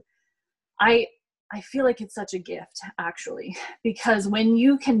of you, I feel like it's such a gift actually, because when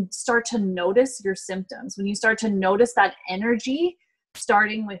you can start to notice your symptoms, when you start to notice that energy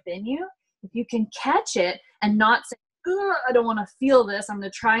starting within you, if you can catch it and not say, I don't want to feel this, I'm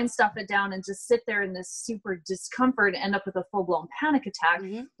going to try and stuff it down and just sit there in this super discomfort and end up with a full-blown panic attack.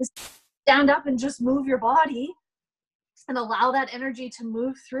 Mm-hmm. Just stand up and just move your body and allow that energy to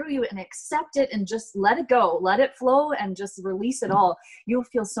move through you and accept it and just let it go, let it flow and just release it all. You'll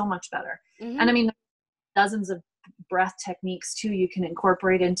feel so much better. Mm-hmm. And I mean, dozens of breath techniques too you can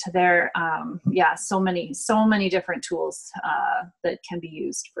incorporate into there. So many different tools that can be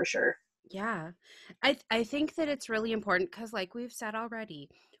used for sure. Yeah. I think that it's really important because, like we've said already,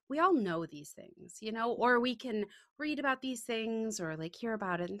 we all know these things, or we can read about these things or like hear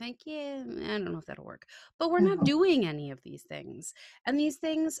about it and think, yeah, I don't know if that'll work. But we're not doing any of these things. And these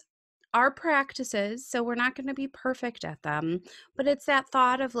things are practices, so we're not going to be perfect at them. But it's that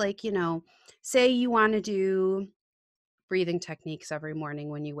thought of like, say you want to do breathing techniques every morning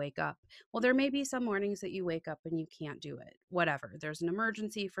when you wake up. Well, there may be some mornings that you wake up and you can't do it. Whatever. There's an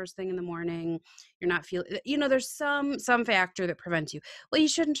emergency first thing in the morning. You're not feeling, there's some factor that prevents you. Well, you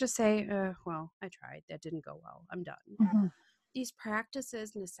shouldn't just say, well, I tried. That didn't go well. I'm done. Mm-hmm. These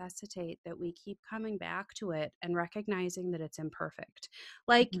practices necessitate that we keep coming back to it and recognizing that it's imperfect.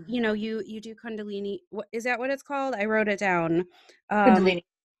 Like, you do Kundalini. Is that what it's called? I wrote it down. Kundalini.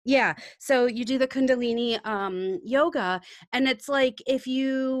 Yeah. So you do the Kundalini yoga, and it's like if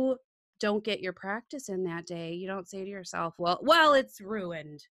you don't get your practice in that day, you don't say to yourself, well, it's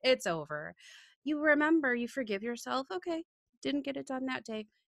ruined. It's over. You remember, you forgive yourself. Okay, didn't get it done that day.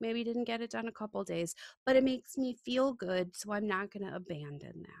 Maybe didn't get it done a couple days, but it makes me feel good, so I'm not going to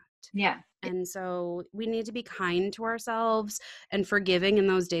abandon that. Yeah. And so we need to be kind to ourselves and forgiving in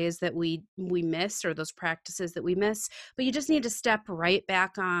those days that we miss, or those practices that we miss. But you just need to step right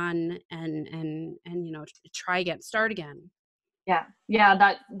back on and try again, start again. Yeah.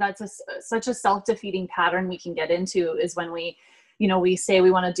 Yeah. That's such a self-defeating pattern we can get into, is when we say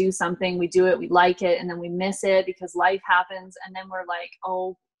we want to do something, we do it, we like it, and then we miss it because life happens. And then we're like,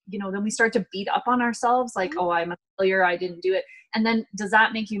 oh, then we start to beat up on ourselves, like, oh, I'm a failure, I didn't do it. And then does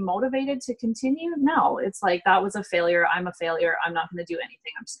that make you motivated to continue? No, it's like, that was a failure. I'm a failure. I'm not going to do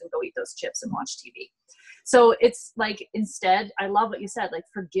anything. I'm just going to go eat those chips and watch TV. So it's like, instead, I love what you said, like,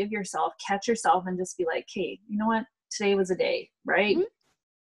 forgive yourself, catch yourself, and just be like, hey, you know what? Today was a day, right? Mm-hmm.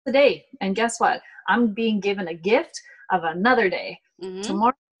 The day. And guess what? I'm being given a gift of another day. Mm-hmm.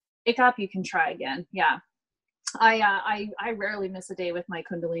 Tomorrow, wake up, you can try again. Yeah. I rarely miss a day with my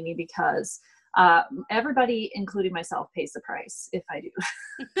Kundalini, because everybody, including myself, pays the price if I do.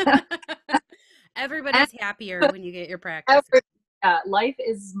 Everybody's happier when you get your practice. Life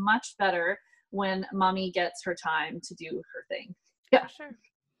is much better when mommy gets her time to do her thing. Yeah. Sure.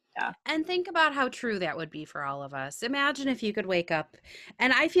 Yeah. And think about how true that would be for all of us. Imagine if you could wake up,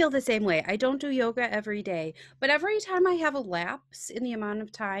 and I feel the same way. I don't do yoga every day, but every time I have a lapse in the amount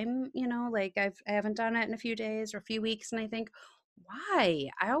of time, like I haven't done it in a few days or a few weeks, and I think, why?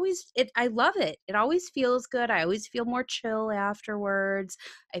 I love it. It always feels good. I always feel more chill afterwards.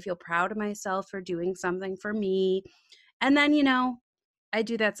 I feel proud of myself for doing something for me. And then, I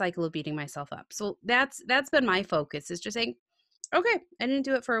do that cycle of beating myself up. So that's been my focus, is just saying, okay, I didn't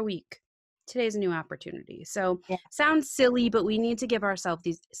do it for a week. Today's a new opportunity. So Yeah. sounds silly, but we need to give ourselves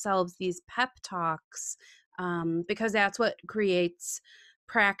these pep talks, because that's what creates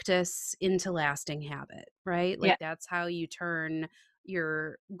practice into lasting habit, right? Yeah. Like, that's how you turn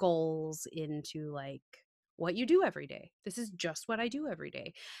your goals into like what you do every day. This is just what I do every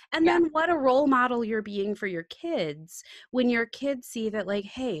day. And Yeah. then what a role model you're being for your kids when your kids see that, like,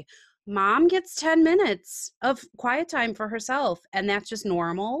 hey, mom gets 10 minutes of quiet time for herself, and that's just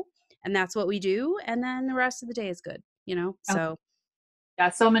normal, and that's what we do, and then the rest of the day is good, Oh, so yeah.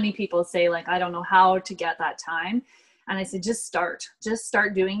 So many people say, like, I don't know how to get that time. And I said, just start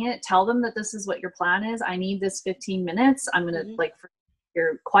doing it. Tell them that this is what your plan is. I need this 15 minutes. I'm going to, mhm. like, for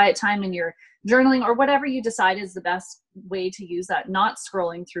your quiet time and your journaling, or whatever you decide is the best way to use that, not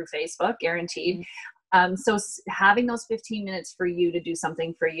scrolling through Facebook, guaranteed. So having those 15 minutes for you to do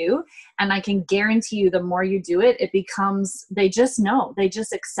something for you. And I can guarantee you, the more you do it, it becomes, they just know, they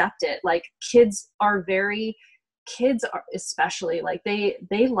just accept it. Like, kids are especially, like,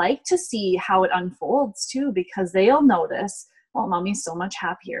 they like to see how it unfolds too, because they'll notice, oh, mommy's so much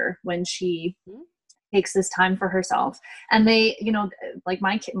happier when she takes this time for herself. And they, like,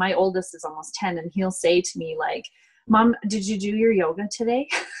 my oldest is almost 10, and he'll say to me, like, Mom, did you do your yoga today?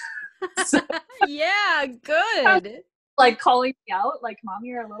 So, Yeah, good. like, calling me out, like, Mom,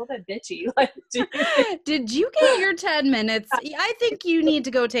 you're a little bit bitchy. Like, Did you get your 10 minutes? I think you need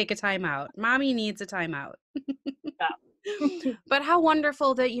to go take a timeout. Mommy needs a timeout. But how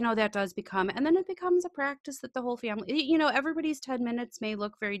wonderful that, that does become, and then it becomes a practice that the whole family, everybody's 10 minutes may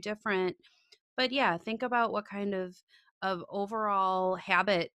look very different, but yeah, think about what kind of overall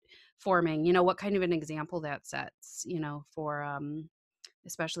habit forming, what kind of an example that sets, for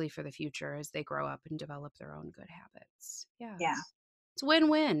especially for the future as they grow up and develop their own good habits. Yeah. yeah, It's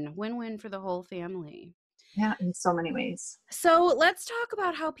win-win for the whole family. yeah, in so many ways. So let's talk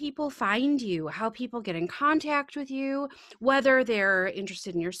about how people find you, how people get in contact with you, whether they're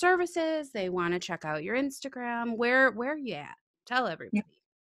interested in your services, they want to check out your Instagram. Where are you at? Tell everybody.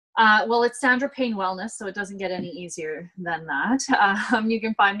 Well, it's Sandra Payne Wellness, so it doesn't get any easier than that. You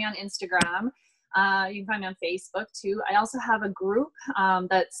can find me on Instagram. You can find me on Facebook too. I also have a group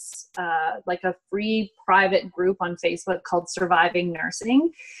that's like a free private group on Facebook called Surviving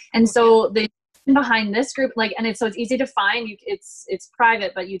Nursing. And so the behind this group, like, and so it's easy to find. It's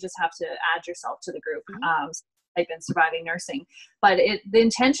private, but you just have to add yourself to the group. So type in Surviving Nursing. But the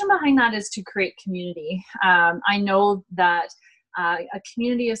intention behind that is to create community. I know that a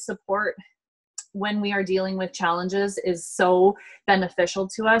community of support when we are dealing with challenges is so beneficial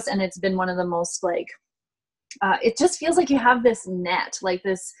to us. And it's been one of the most, like, it just feels like you have this net, like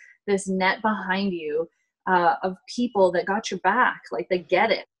this net behind you of people that got your back, like they get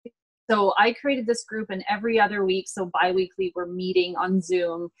it. So I created this group, and every other week, so bi-weekly, we're meeting on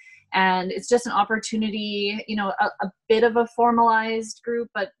Zoom, And it's just an opportunity, a bit of a formalized group,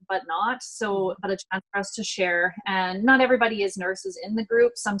 but not. So, but a chance for us to share. And not everybody is nurses in the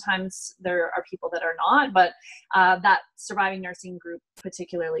group. Sometimes there are people that are not, but that surviving nursing group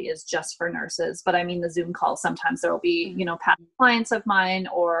particularly is just for nurses. But I mean, the Zoom call, sometimes there will be, past clients of mine,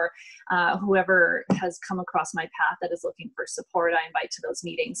 or whoever has come across my path that is looking for support, I invite to those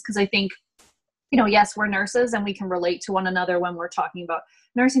meetings. Because I think, yes, we're nurses and we can relate to one another when we're talking about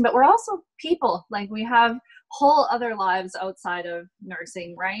nursing, but we're also people. Like, we have whole other lives outside of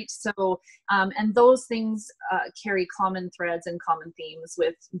nursing, right? So, and those things carry common threads and common themes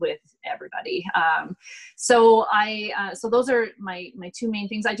with everybody. So those are my two main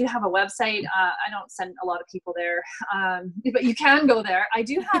things. I do have a website. I don't send a lot of people there, but you can go there. I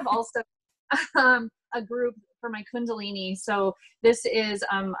do have also a group for my Kundalini. So this is,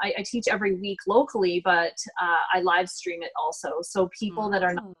 I teach every week locally, but I live stream it also. So people that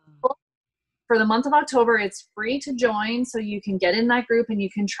are not local, for the month of October, it's free to join. So you can get in that group and you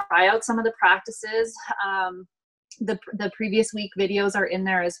can try out some of the practices. The previous week videos are in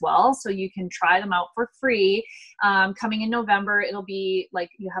there as well, so you can try them out for free. Coming in November, it'll be like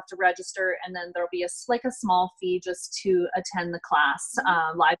you have to register, and then there'll be a small fee just to attend the class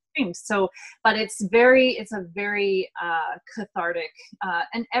live streamed. So, but it's a very cathartic.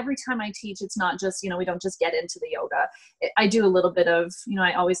 And every time I teach, it's not just, we don't just get into the yoga. I do a little bit of,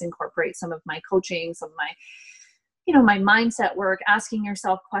 I always incorporate some of my coaching, some of my my mindset work, asking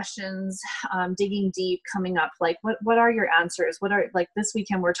yourself questions, digging deep, coming up, like, what are your answers? What are, like, this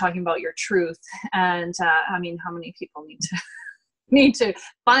weekend we're talking about your truth. And I mean, how many people need to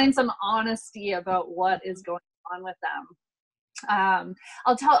find some honesty about what is going on with them?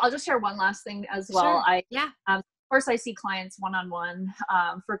 I'll just share one last thing as well. Sure. Of course, I see clients one-on-one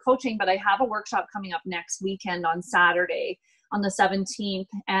for coaching, but I have a workshop coming up next weekend on Saturday, on the 17th,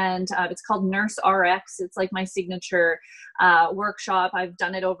 and it's called Nurse RX. It's like my signature workshop. I've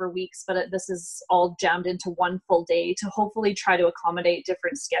done it over weeks, but this is all jammed into one full day to hopefully try to accommodate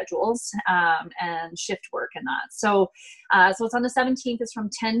different schedules and shift work and that. So it's on the 17th. It's from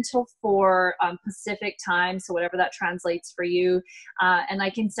 10 till 4 Pacific time, so whatever that translates for you. And I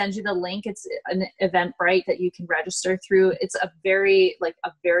can send you the link. It's an Eventbrite that you can register through. It's a very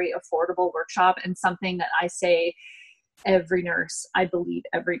affordable workshop, and something that I say every nurse, I believe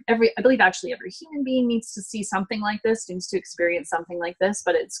actually every human being needs to see something like this, needs to experience something like this.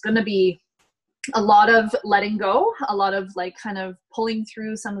 But it's going to be a lot of letting go, a lot of like kind of pulling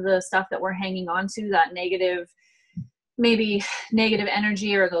through some of the stuff that we're hanging on to, that maybe negative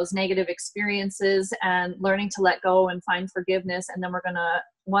energy or those negative experiences, and learning to let go and find forgiveness. And then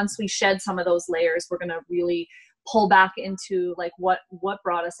once we shed some of those layers, we're going to really pull back into like what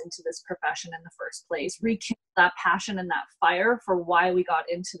brought us into this profession in the first place, rekindle that passion and that fire for why we got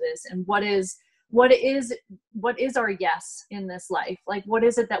into this, and what is our yes in this life, like what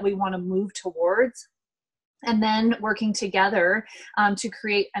is it that we want to move towards, and then working together to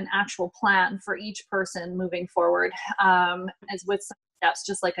create an actual plan for each person moving forward, as with some steps,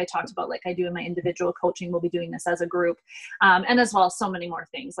 just like I talked about, like I do in my individual coaching. We'll be doing this as a group, and as well so many more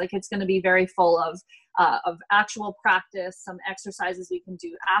things. Like, it's going to be very full of actual practice, some exercises we can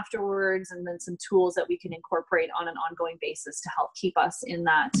do afterwards, and then some tools that we can incorporate on an ongoing basis to help keep us in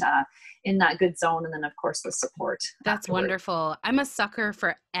that good zone. And then of course the support. That's afterwards. Wonderful. I'm a sucker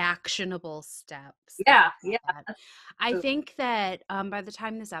for actionable steps. Yeah. I think that by the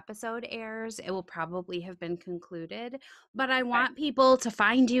time this episode airs, it will probably have been concluded, but I want people to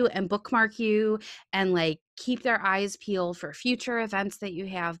find you and bookmark you and like keep their eyes peeled for future events that you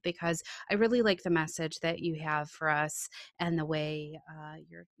have, because I really like the message that you have for us and the way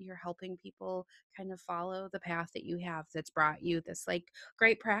you're helping people kind of follow the path that you have that's brought you this like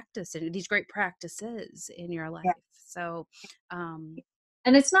great practice and these great practices in your life. So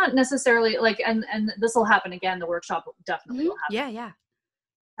and it's not necessarily like, and this will happen again, the workshop definitely will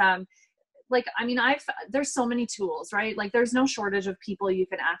happen. Like, I mean, there's so many tools, right? Like, there's no shortage of people you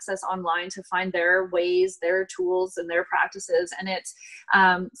can access online to find their ways, their tools, and their practices. And it's,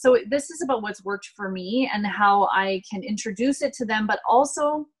 so this is about what's worked for me and how I can introduce it to them. But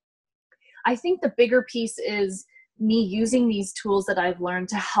also, I think the bigger piece is me using these tools that I've learned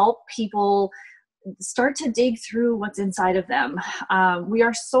to help people start to dig through what's inside of them. We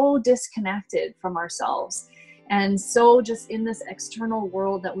are so disconnected from ourselves, and so just in this external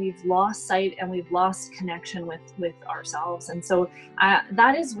world that we've lost sight and we've lost connection with ourselves. And so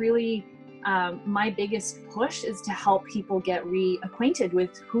that is really my biggest push, is to help people get reacquainted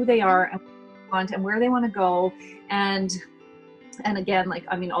with who they are and where they want to go. And again, like,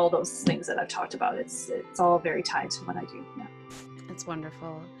 I mean, all those things that I've talked about, it's all very tied to what I do. Yeah. That's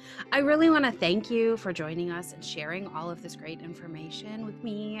wonderful. I really want to thank you for joining us and sharing all of this great information with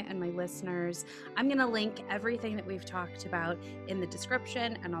me and my listeners. I'm going to link everything that we've talked about in the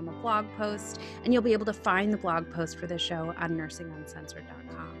description and on the blog post, and you'll be able to find the blog post for the show on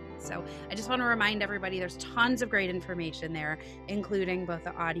nursinguncensored.com. So I just want to remind everybody there's tons of great information there, including both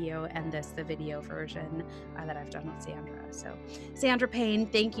the audio and the video version that I've done with Sandra. So Sandra Payne,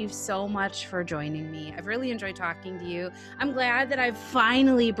 thank you so much for joining me. I've really enjoyed talking to you. I'm glad that I've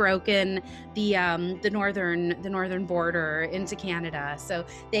finally broken the northern border into Canada. So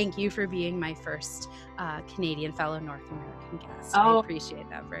thank you for being my first Canadian fellow North American guest. I appreciate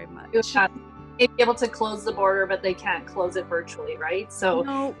that very much. They'd be able to close the border, but they can't close it virtually, right? So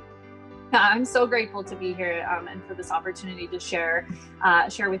no. I'm so grateful to be here and for this opportunity to share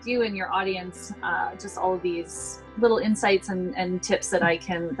with you and your audience just all of these little insights and tips that I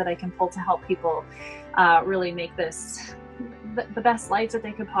can pull to help people really make this the best life that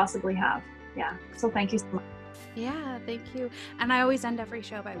they could possibly have. Yeah. So thank you so much. Yeah, thank you. And I always end every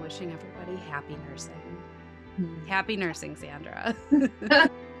show by wishing everybody happy nursing. Happy nursing, Sandra.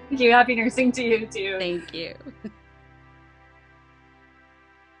 Thank you. Happy nursing to you too. Thank you.